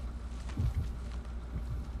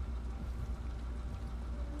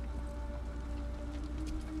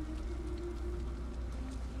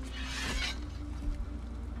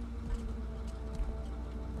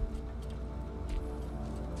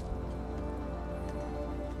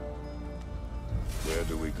 Where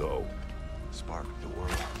do we go? Spark the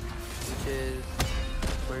world. Which is... The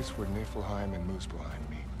place where Niflheim and Muspelheim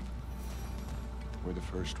meet. Where the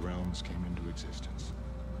first realms came into existence.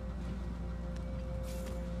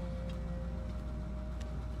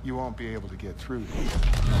 You won't be able to get through these.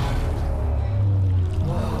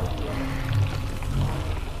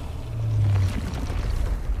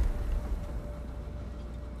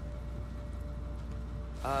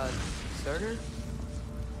 Surtur?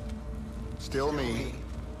 Still me.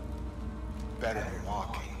 Better than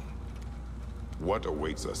walking. What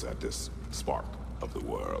awaits us at this spark of the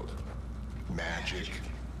world? Magic,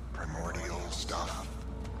 primordial stuff.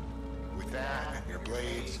 With that and your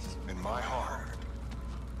blades and my heart,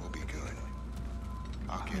 we'll be good.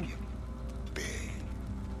 I'll get big,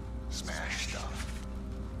 smash stuff.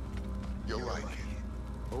 You'll like it.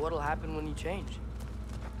 But what'll happen when you change?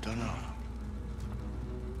 Dunno.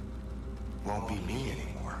 Won't be me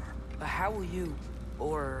anymore. How will you,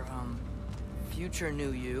 or, future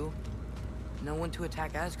new you, no one to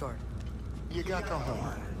attack Asgard. You got the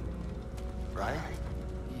horn, right?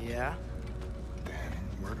 Yeah? Then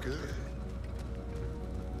we're good.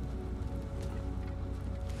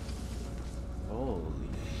 Holy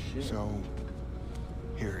shit. So,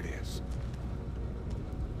 here it is.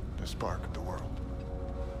 The spark of the world.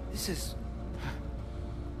 This is...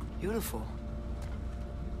 beautiful.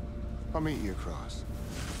 I'll meet you across.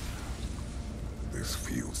 This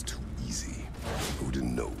feels too easy.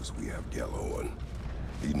 Odin knows we have Gjallarhorn.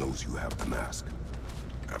 He knows you have the mask.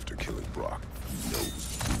 After killing Brock, he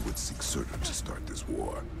knows we would seek Surtur to start this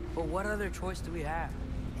war. But what other choice do we have?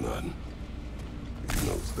 None. He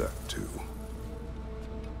knows that too.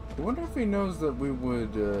 I wonder if he knows that we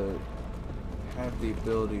would have the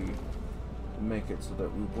ability to make it so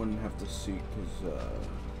that we wouldn't have to seek his,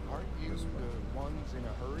 Aren't you the ones in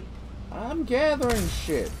a hurry? I'm gathering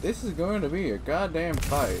shit. This is going to be a goddamn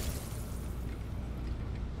fight.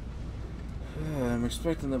 I'm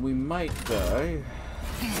expecting that we might die.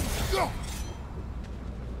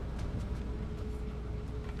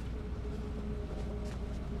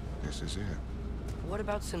 This is it. What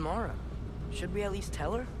about Sinmara? Should we at least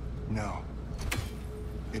tell her? No.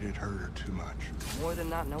 It'd hurt her too much. More than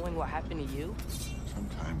not knowing what happened to you?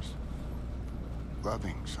 Sometimes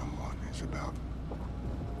loving someone is about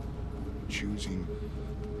choosing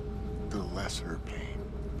the lesser pain.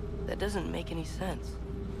 That doesn't make any sense.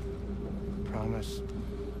 Promise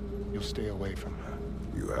you'll stay away from her.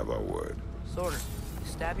 You have our word. Sort of.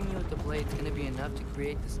 Stabbing you with the blade's gonna be enough to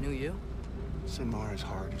create this new you? Sinmara's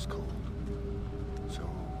heart is cold. So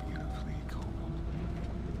beautifully cold.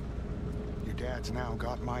 Your dad's now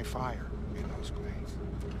got my fire in those blades.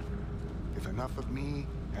 If enough of me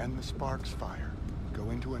and the spark's fire go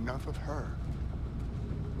into enough of her,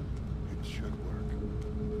 it should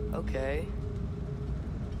work. Okay.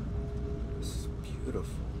 This is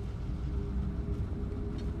beautiful.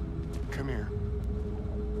 Come here.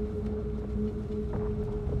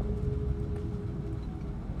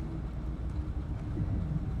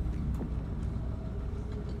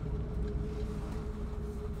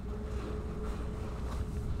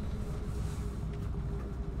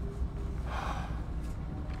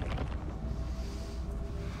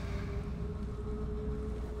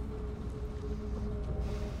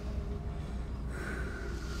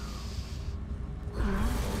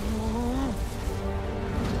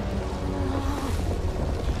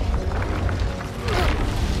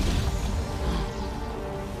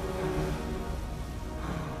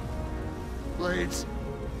 Blades.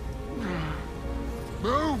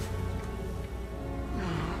 Move!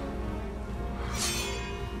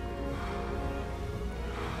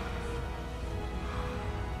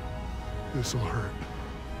 This'll hurt.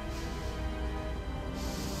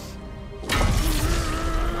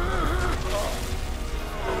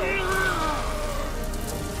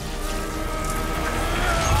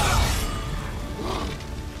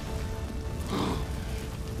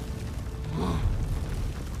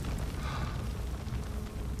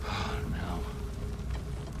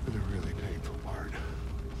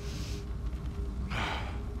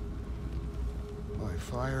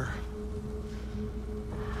 Fire,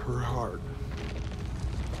 her heart.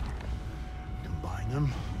 Combine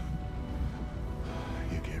them,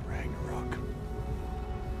 you get Ragnarok.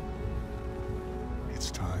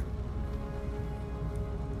 It's time.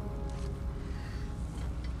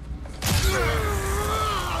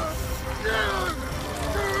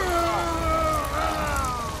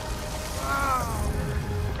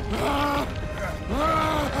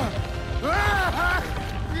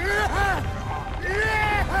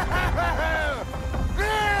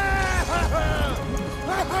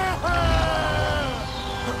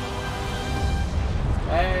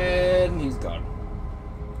 And he's gone.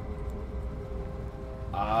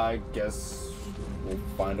 I guess we'll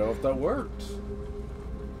find out if that worked.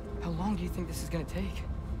 How long do you think this is gonna take?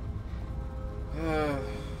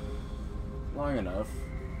 Long enough.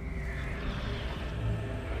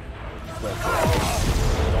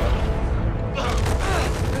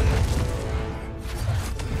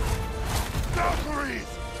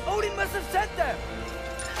 Odin must have sent them!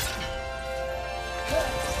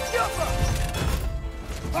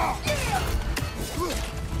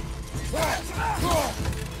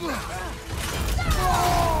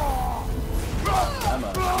 Emma,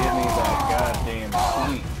 give me that goddamn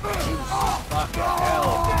sweet juice. Fucking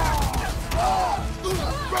hell.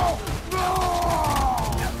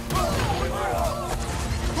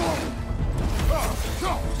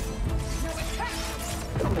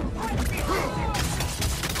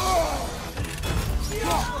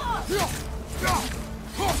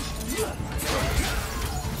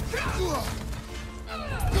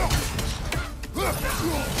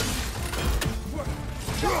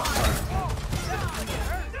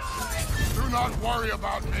 worry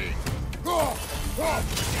about me.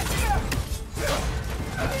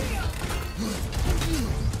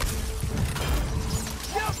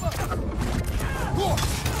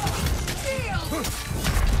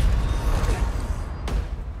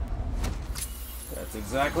 That's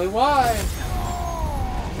exactly why.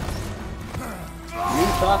 You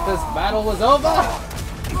thought this battle was over?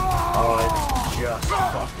 Oh, it's just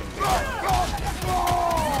fucking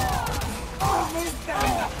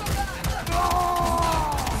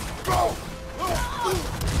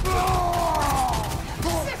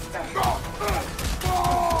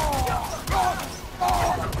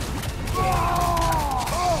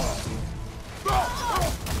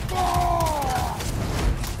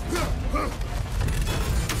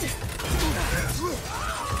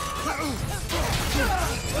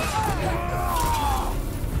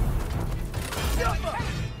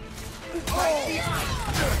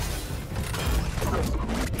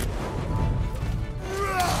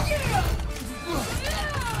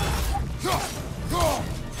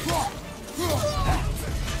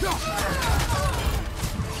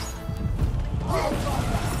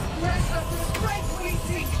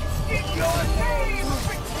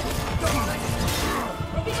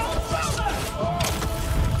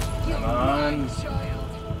Come on.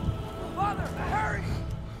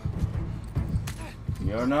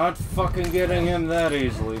 You're not fucking getting him that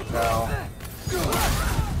easily, pal. You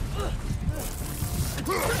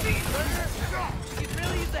could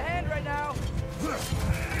really use a hand right now.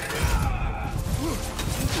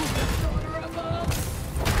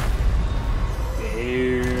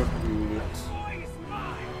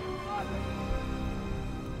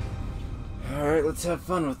 Alright, let's have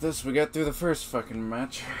fun with this. We got through the first fucking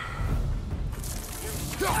match.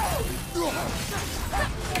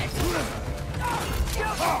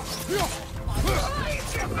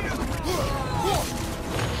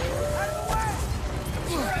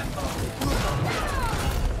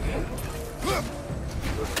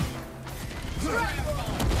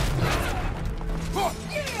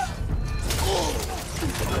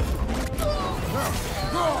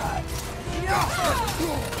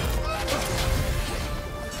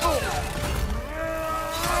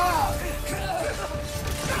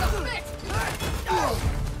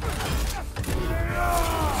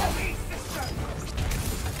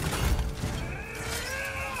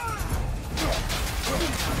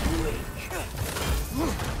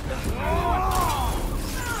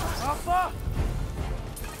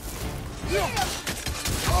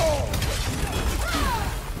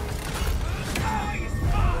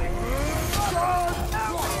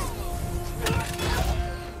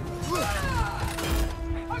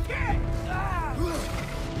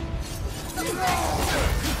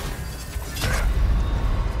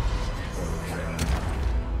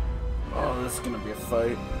 Oh, this is gonna be a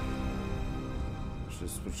fight. Let's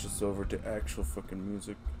just switch this over to actual fucking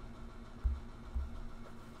music.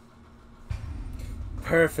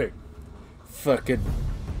 Perfect. Fucking.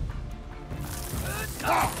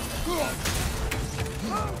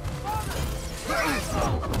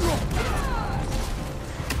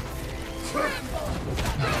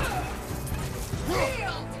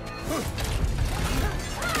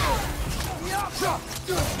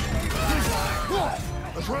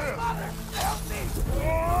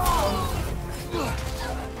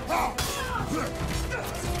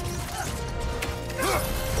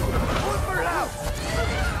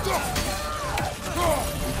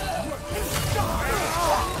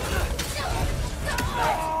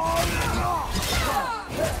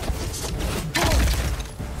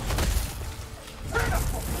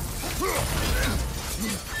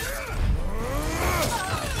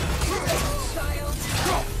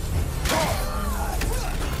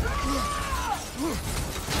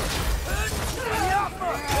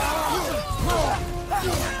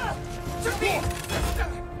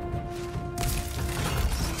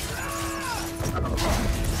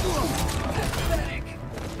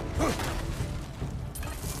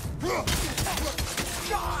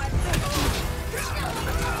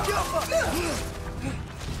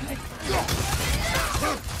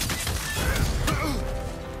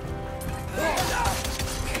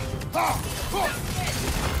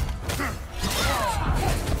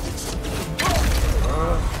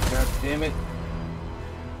 God damn it.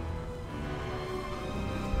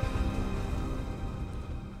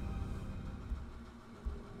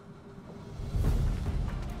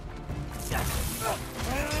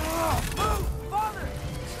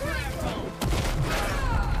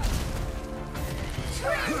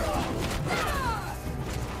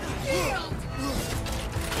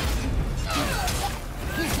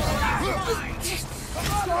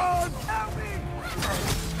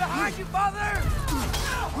 Behind you, father!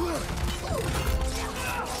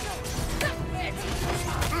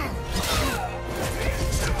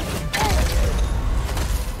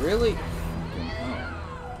 Really?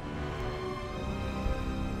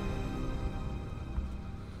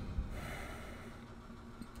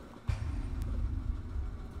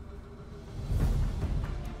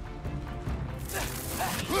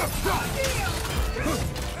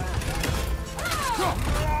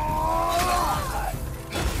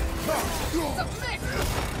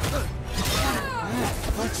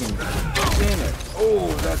 Fucking damn it. Oh,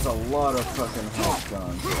 that's a lot of fucking health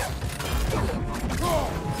gone.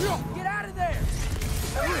 Get out of there!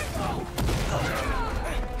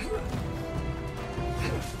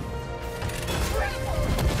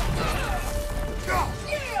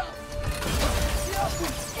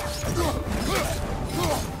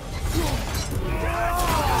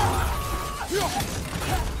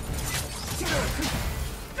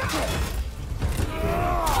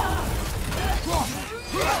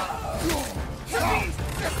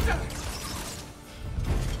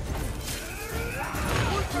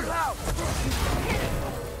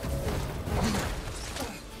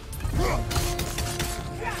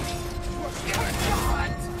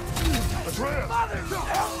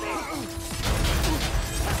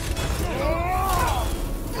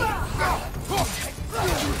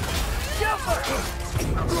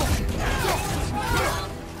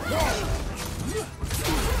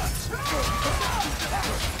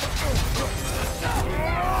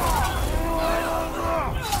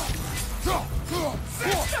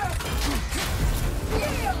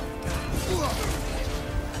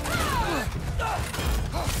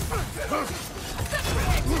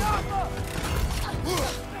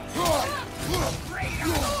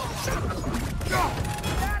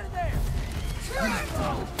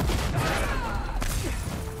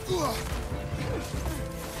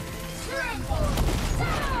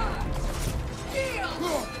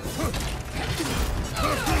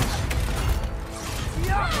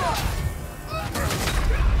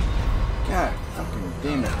 God fucking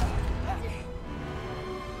damn it.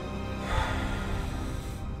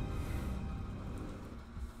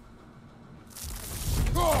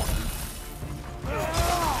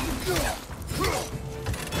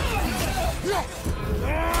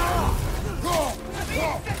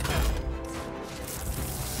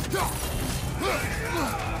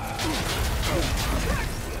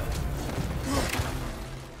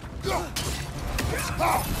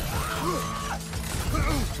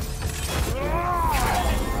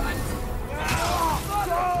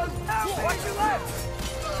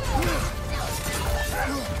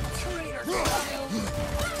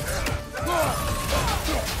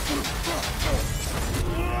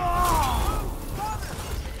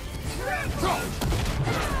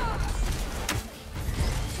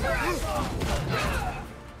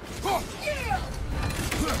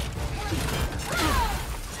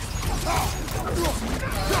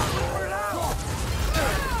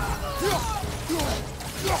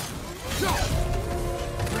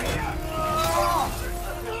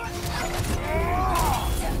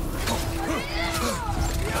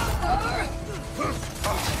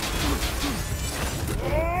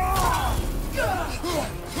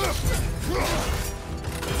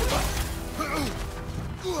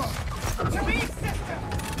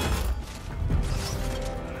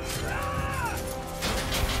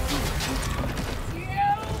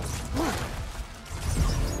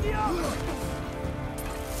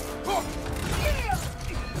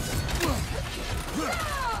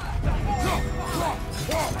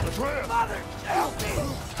 Mother, help me!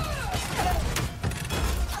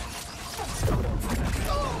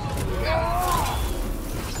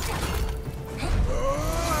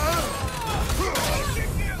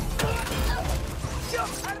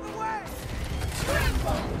 Jump out of the way!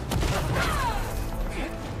 Trample!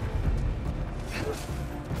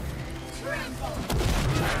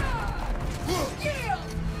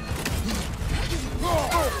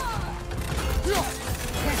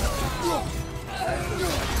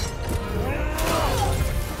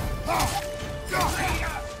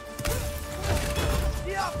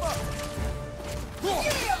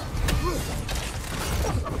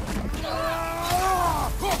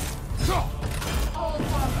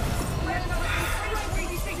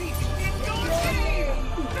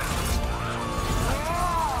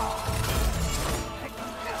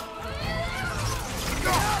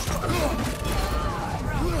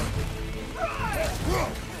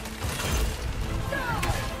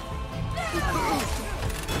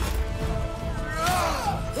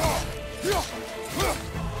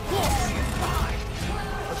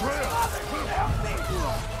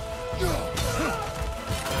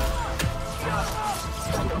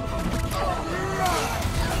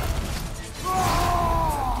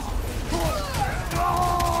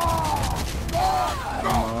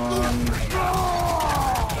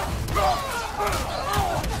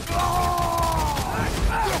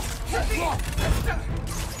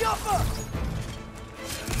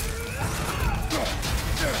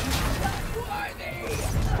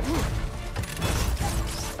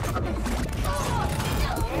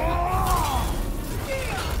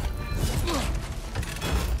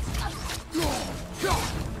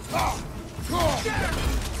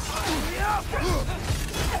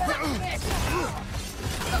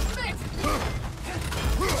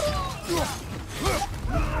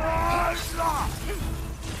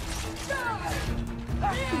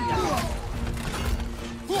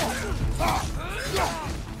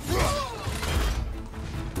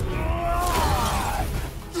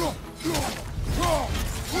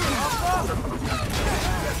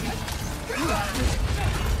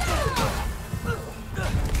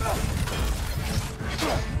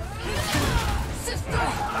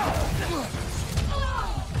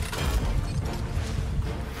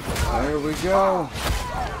 There we go.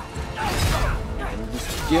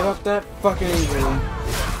 Just get up that fucking easily.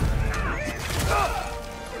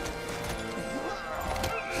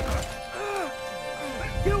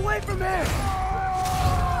 Get away from him!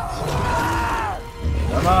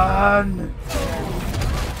 Come on!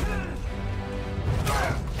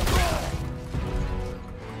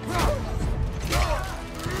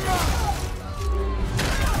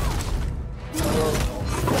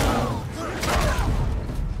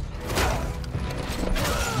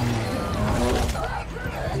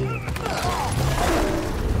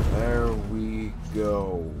 There we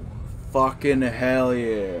go. Fucking hell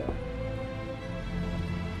yeah.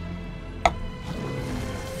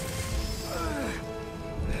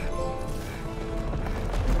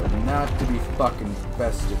 Not to be fucking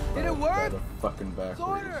bested by the fucking backwards.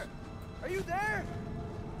 Sorter! Are you there?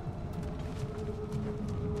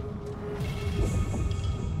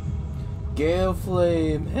 Gale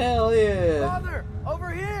Flame, hell yeah! Father,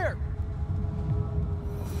 over here!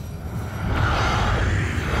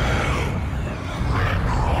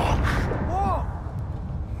 Whoa!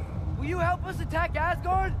 Will you help us attack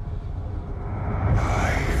Asgard?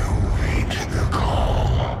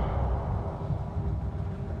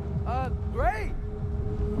 Great!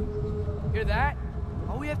 Hear that?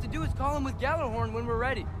 All we have to do is call him with Gjallarhorn when we're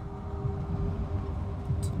ready.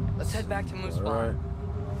 Let's head back to Moose Spawn.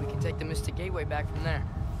 We can take the Mystic Gateway back from there.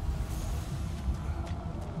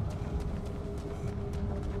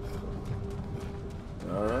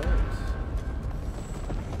 Alright.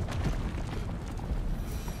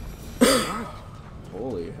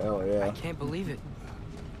 Holy hell yeah. I can't believe it.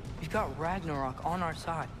 We've got Ragnarok on our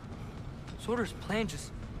side. Sorter's plan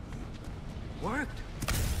just worked.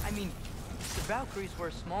 I mean, the Valkyries were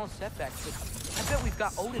a small setback, but I bet we've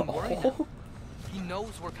got Odin worried now. He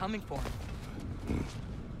knows we're coming for him.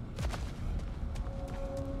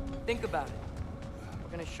 Think about it.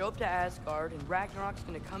 We're gonna show up to Asgard, and Ragnarok's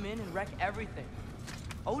gonna come in and wreck everything.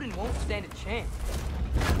 Odin won't stand a chance.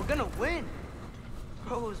 We're gonna win.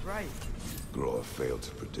 Bro was right. Groa failed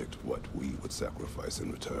to predict what we would sacrifice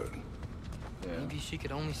in return. Yeah. Maybe she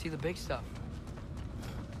could only see the big stuff.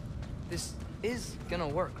 This is gonna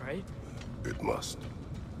work, right? It must.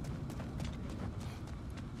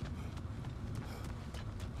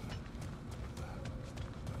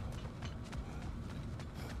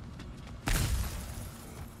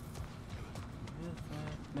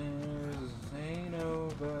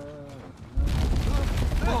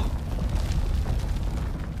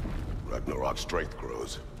 Ragnarok's strength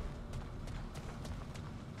grows.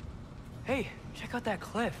 Hey, check out that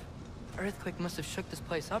cliff. Earthquake must have shook this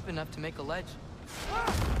place up enough to make a ledge.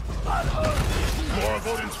 More of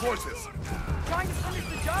Odin's forces! Trying to finish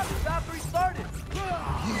the job the Valkyrie started!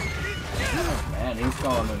 Man, he's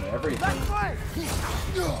calling in everything. Left flank!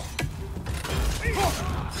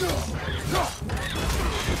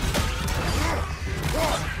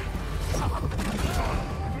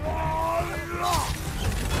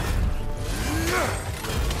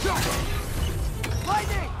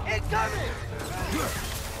 Lightning! Incoming!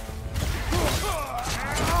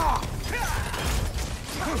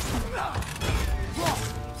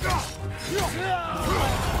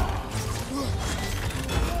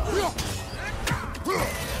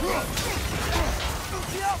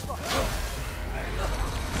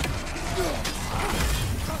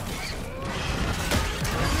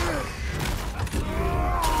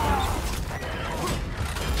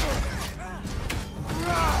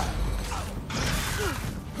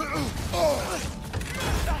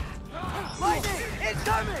 Lightning!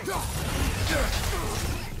 Incoming!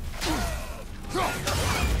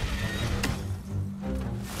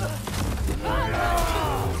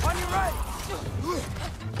 On your right!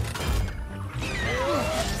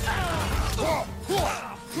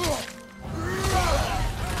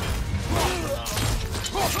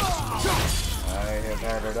 I have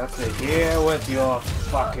had it up to here with your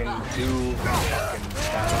fucking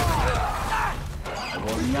I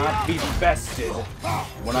will not be bested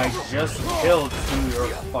when I just killed two of your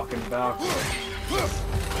fucking Valkyries.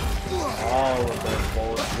 All of that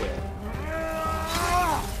bullshit.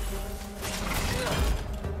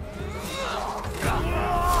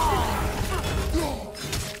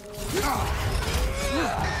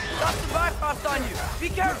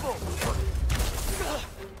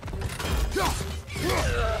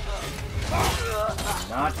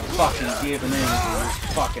 Not fucking giving in to these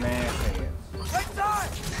fucking assheads. Right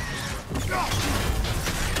side!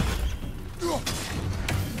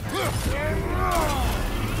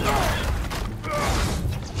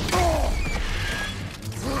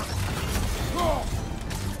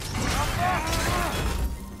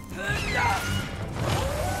 There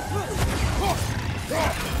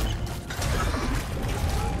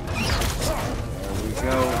we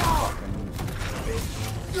go.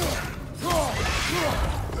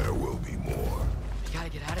 There will be more. We gotta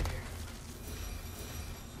get out of here.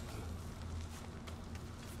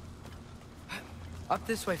 Up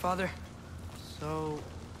this way, Father. So,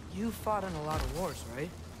 you fought in a lot of wars, right?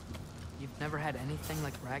 You've never had anything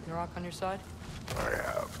like Ragnarok on your side? I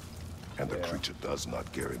have. And the creature does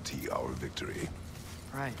not guarantee our victory.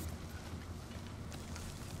 Right.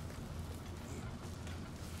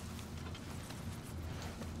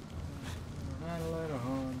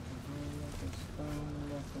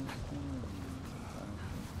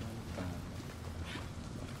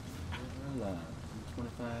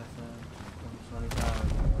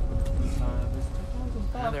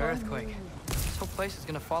 Another earthquake. This whole place is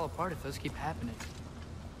gonna fall apart if those keep happening.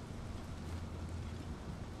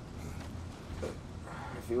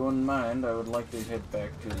 If you wouldn't mind, I would like to head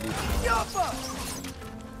back to Luke.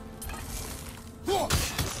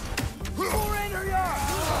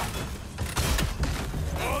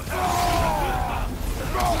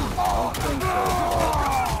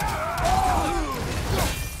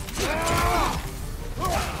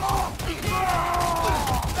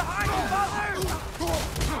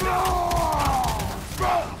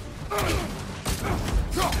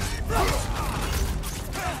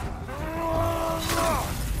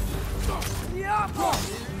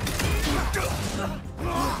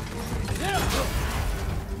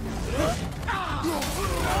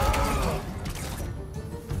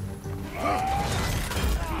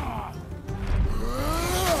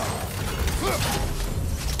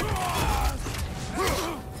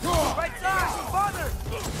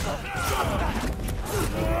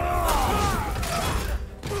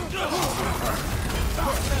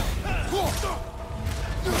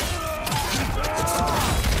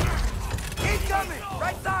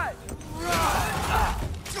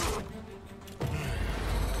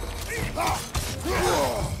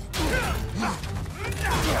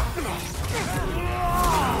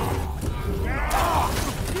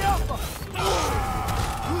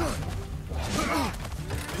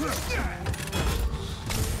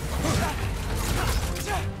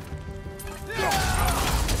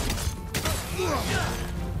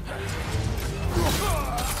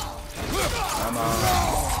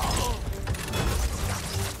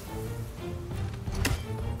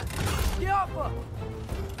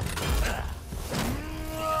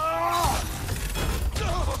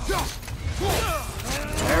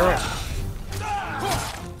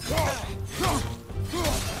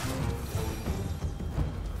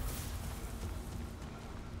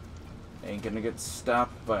 Ain't gonna get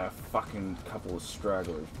stopped by a fucking couple of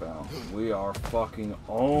stragglers, pal. We are fucking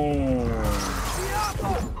owned.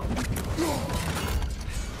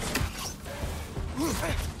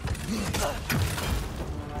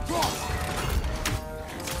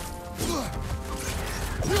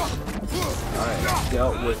 I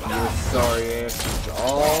dealt with your sorry asses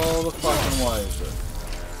all the fucking wiser.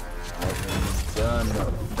 I've been done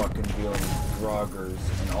fucking dealing with Groggers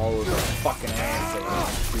and all of the fucking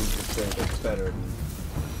assholes who to say that's better than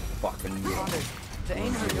fucking you. The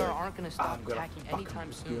Einherjar aren't gonna stop attacking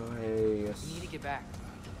anytime soon. We need to get back.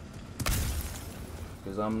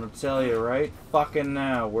 Because I'm gonna tell you right fucking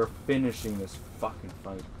now, we're finishing this fucking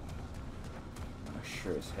fight. I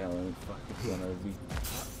sure as hell ain't fucking gonna be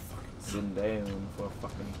sitting down for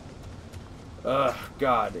fucking... Ugh,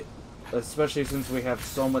 God. Especially since we have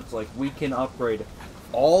so much, like, we can upgrade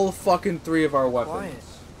all fucking 3 of our weapons. Quiet.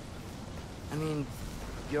 I mean,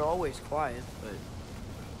 you're always quiet, but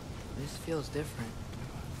this feels different.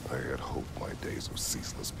 I had hoped my days of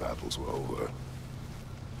ceaseless battles were over.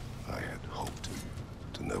 I had hoped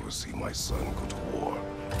to never see my son go to war.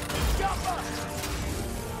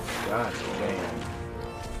 God damn.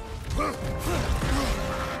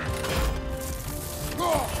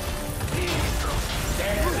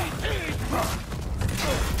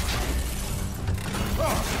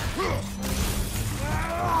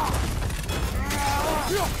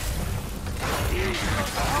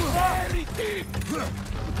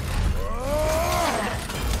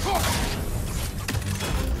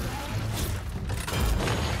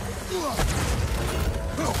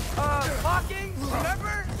 Talking,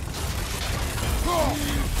 remember?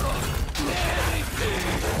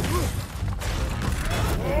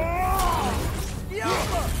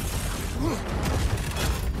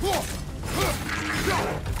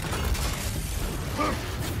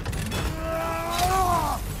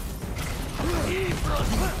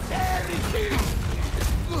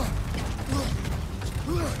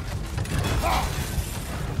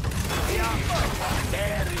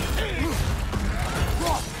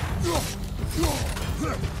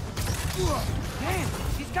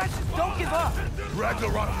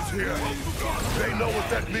 Ragnarok is here. They know what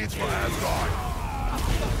that means for Asgard.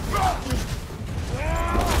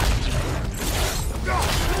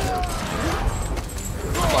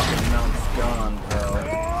 Fucking mount's gone, bro.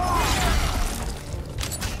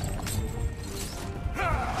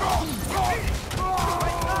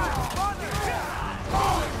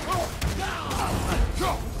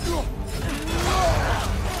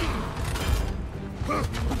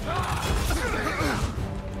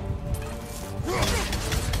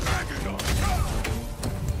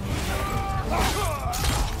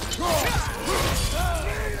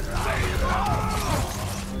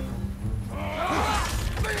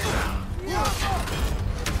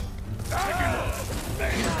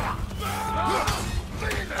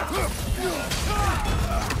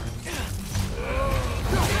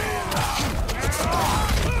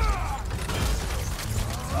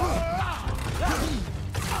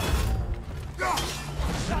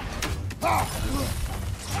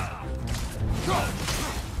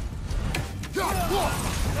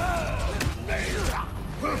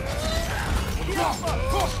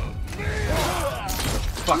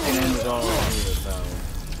 Fucking end it all here, though.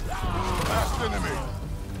 Last enemy.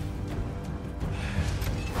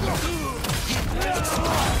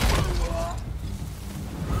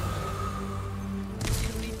 You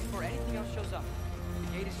can leave before anything else shows up.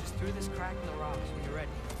 The gate is just through this crack in the rocks when you're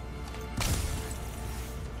ready.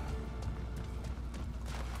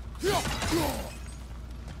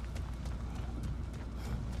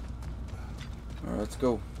 Alright, let's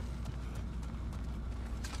go.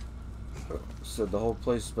 So the whole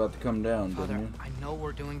place is about to come down, Father, didn't you? I know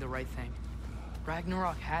we're doing the right thing.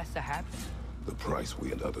 Ragnarok has to happen. The price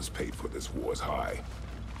we and others paid for this war is high.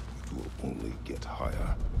 It will only get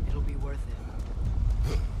higher. It'll be worth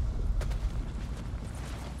it.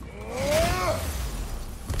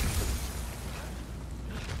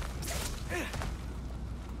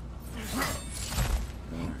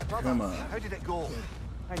 Come on. How did it go?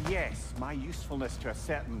 And yes, my usefulness to a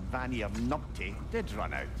certain Vanir numpty did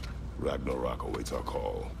run out. Ragnarok awaits our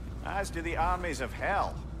call. As do the armies of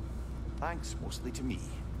hell. Thanks mostly to me.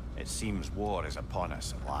 It seems war is upon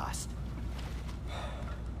us at last.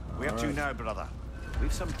 Where to now, brother?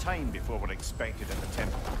 We've some time before we're expected at the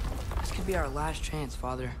temple. This could be our last chance,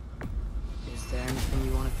 Father. Is there anything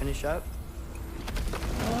you want to finish up?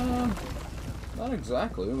 Not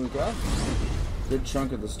exactly. We got a good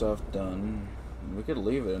chunk of the stuff done. We could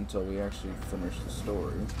leave it until we actually finish the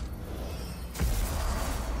story.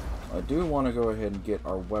 I do want to go ahead and get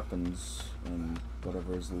our weapons and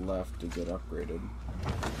whatever is left to get upgraded.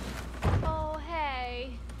 Oh,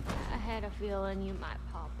 hey. I had a feeling you might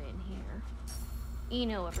pop in here. You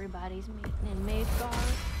know everybody's meeting in Midgard,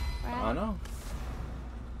 right? I know.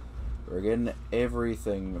 We're getting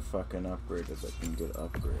everything fucking upgraded that can get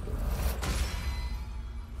upgraded.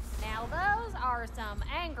 Now those are some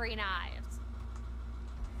angry knives.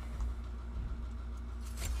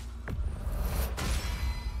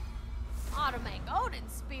 Ought to make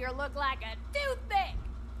Odin's spear look like a toothpick.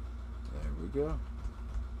 There we go.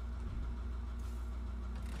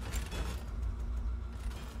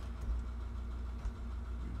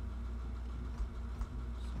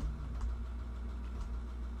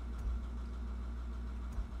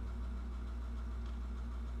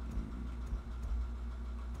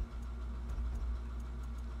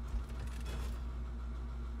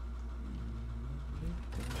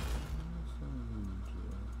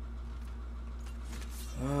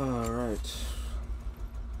 Alright.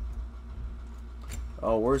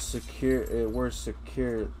 Oh, we're secure. We're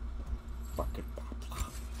secure. Fucking.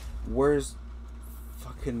 Where's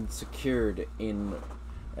fucking secured in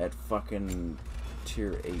at fucking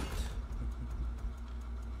tier 8?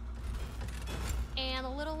 And the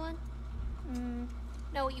little one?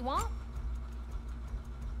 Know what you want?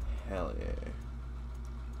 Hell yeah.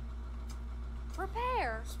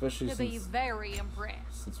 Prepare Especially to be very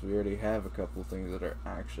impressed. Since we already have a couple things that are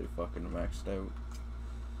actually fucking maxed out.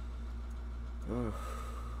 Ugh.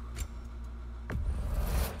 It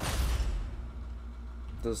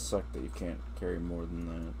does suck that you can't carry more than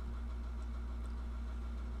that.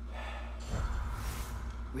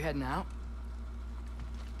 We heading out?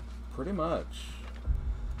 Pretty much.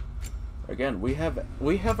 Again, we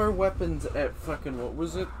have our weapons at fucking, what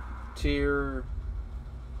was it? Tier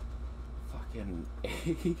fucking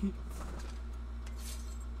 8.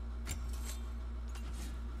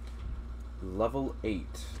 Level 8.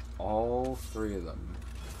 All 3 of them.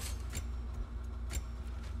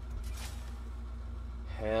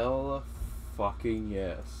 Hell fucking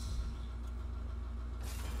yes.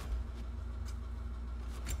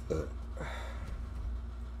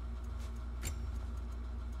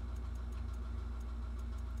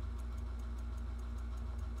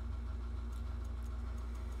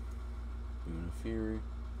 Fury.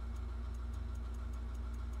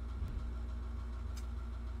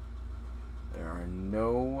 There are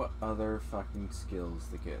no other fucking skills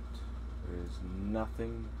to get. There is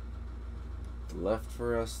nothing left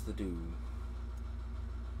for us to do.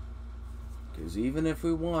 Because even if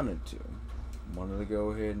we wanted to go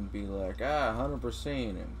ahead and be like, 100%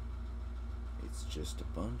 and it's just a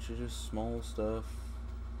bunch of just small stuff.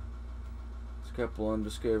 There's a couple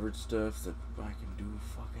undiscovered stuff that I can do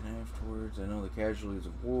fucking afterwards. I know the casualties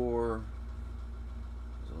of war.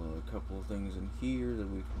 There's a couple of things in here that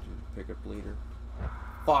we can just pick up later.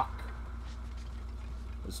 Fuck!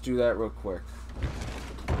 Let's do that real quick.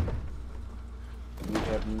 We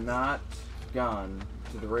have not gone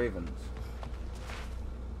to the Ravens.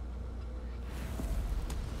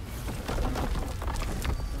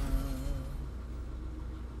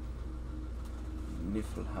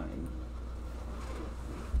 Niflheim.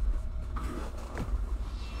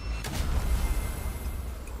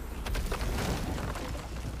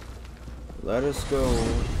 Let us go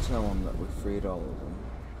tell them that we freed all of them.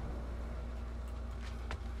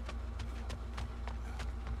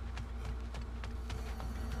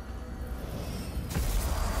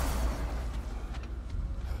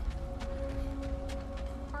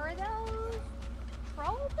 Are those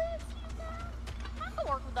troll bits you got? I can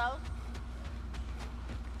work with those.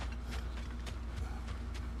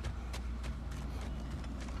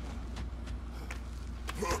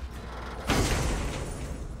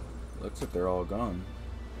 Looks like they're all gone.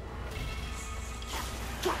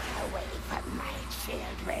 Get away from my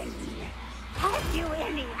children. Have you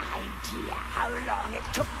any idea how long it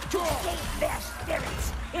took to shape their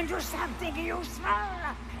spirits into something useful?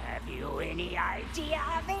 Have you any idea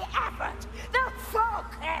of the effort, the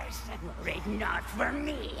focus? Were it not for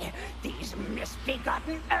me, these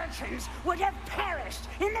misbegotten urchins would have perished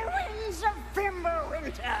in the winds of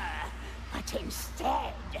Fimbulwinter. But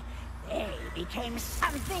instead, they became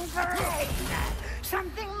something great,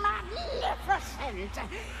 something magnificent.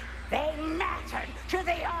 They mattered to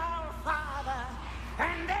the All-Father,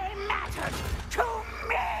 and they mattered to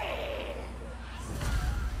me!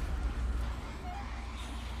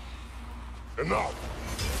 Enough!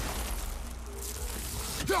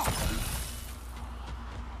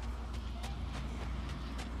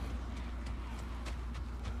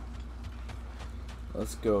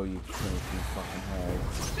 Let's go, you crazy fucking hag.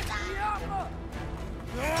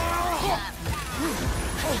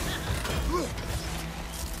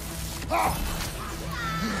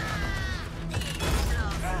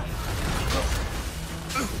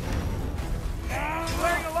 I'm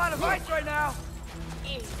wearing a lot of ice right now.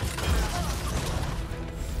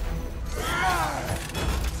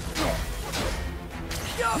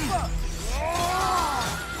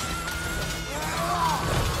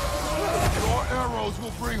 Your arrows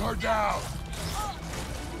will bring her down.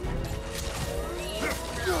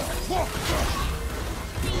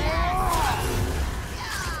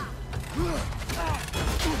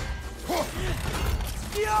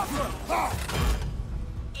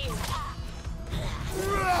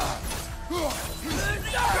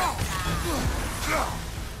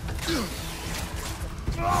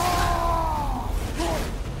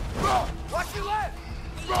 Watch your left!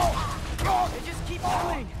 They just keep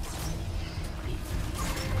going!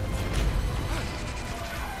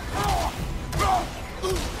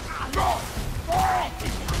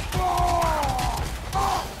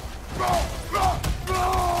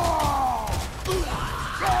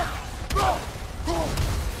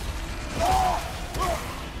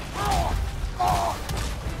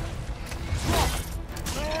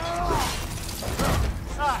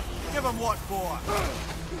 Give him what for?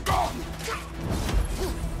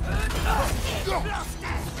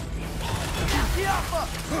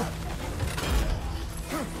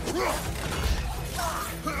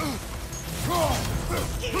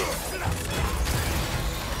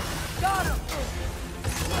 Got him!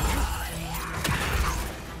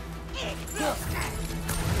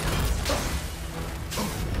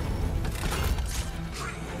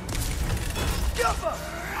 Jump up!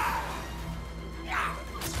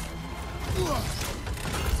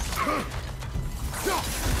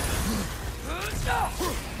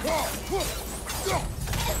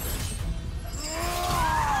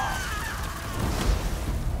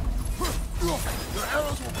 Your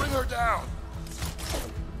arrows will bring her down.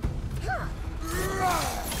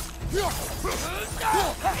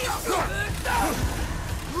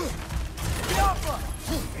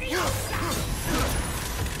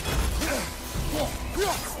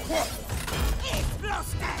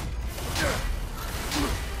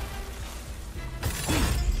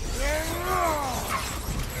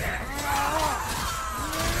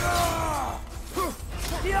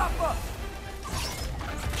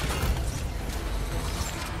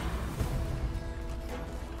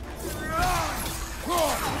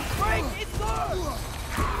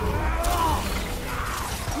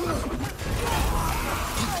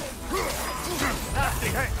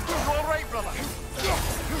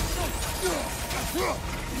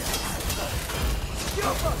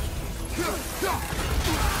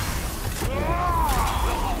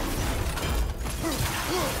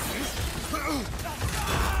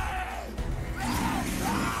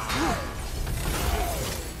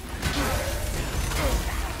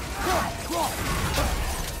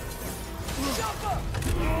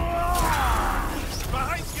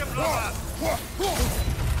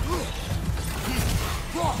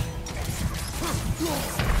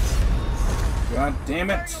 God damn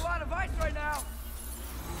it! Carrying a lot of ice right now.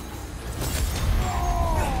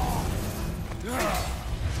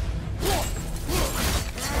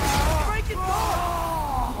 Break it door!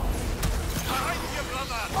 Behind you,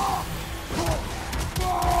 brother!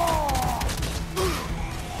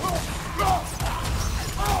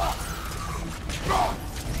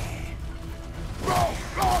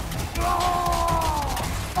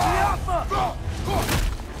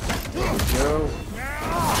 There we go.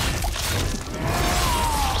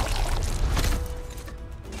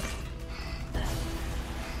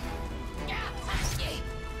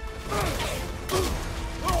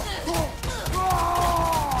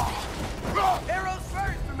 Arrows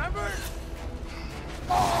first, remember?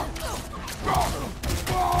 I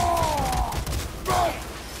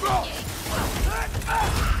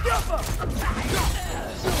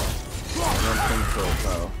don't think so,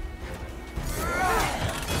 pal.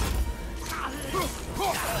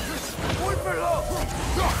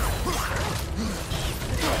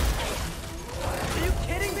 Are you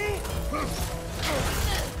kidding me?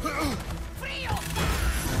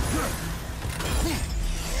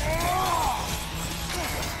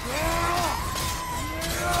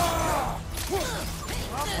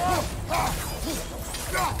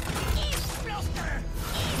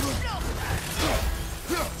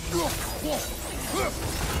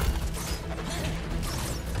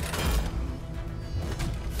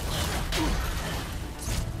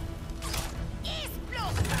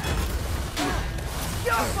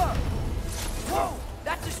 Whoa,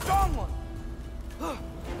 that's a strong one.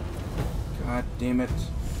 God damn it.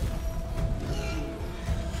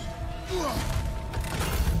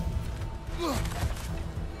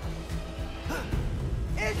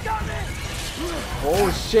 Incoming!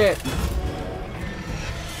 Oh shit!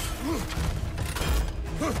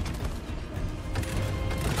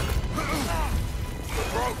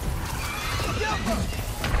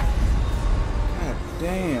 God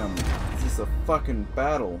damn. This is a fucking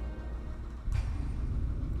battle.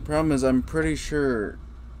 Problem is, I'm pretty sure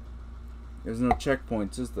there's no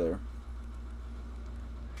checkpoints, is there?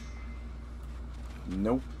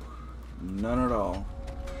 Nope. None at all.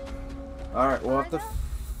 Alright, we'll have to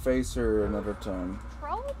face her another time.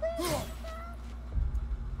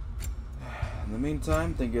 In the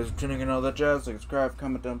meantime, thank you guys for tuning in and all that jazz. Like, subscribe,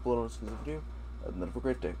 comment down below, see the video. Other than that, have a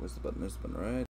great day. Where's the button? There's the button, right?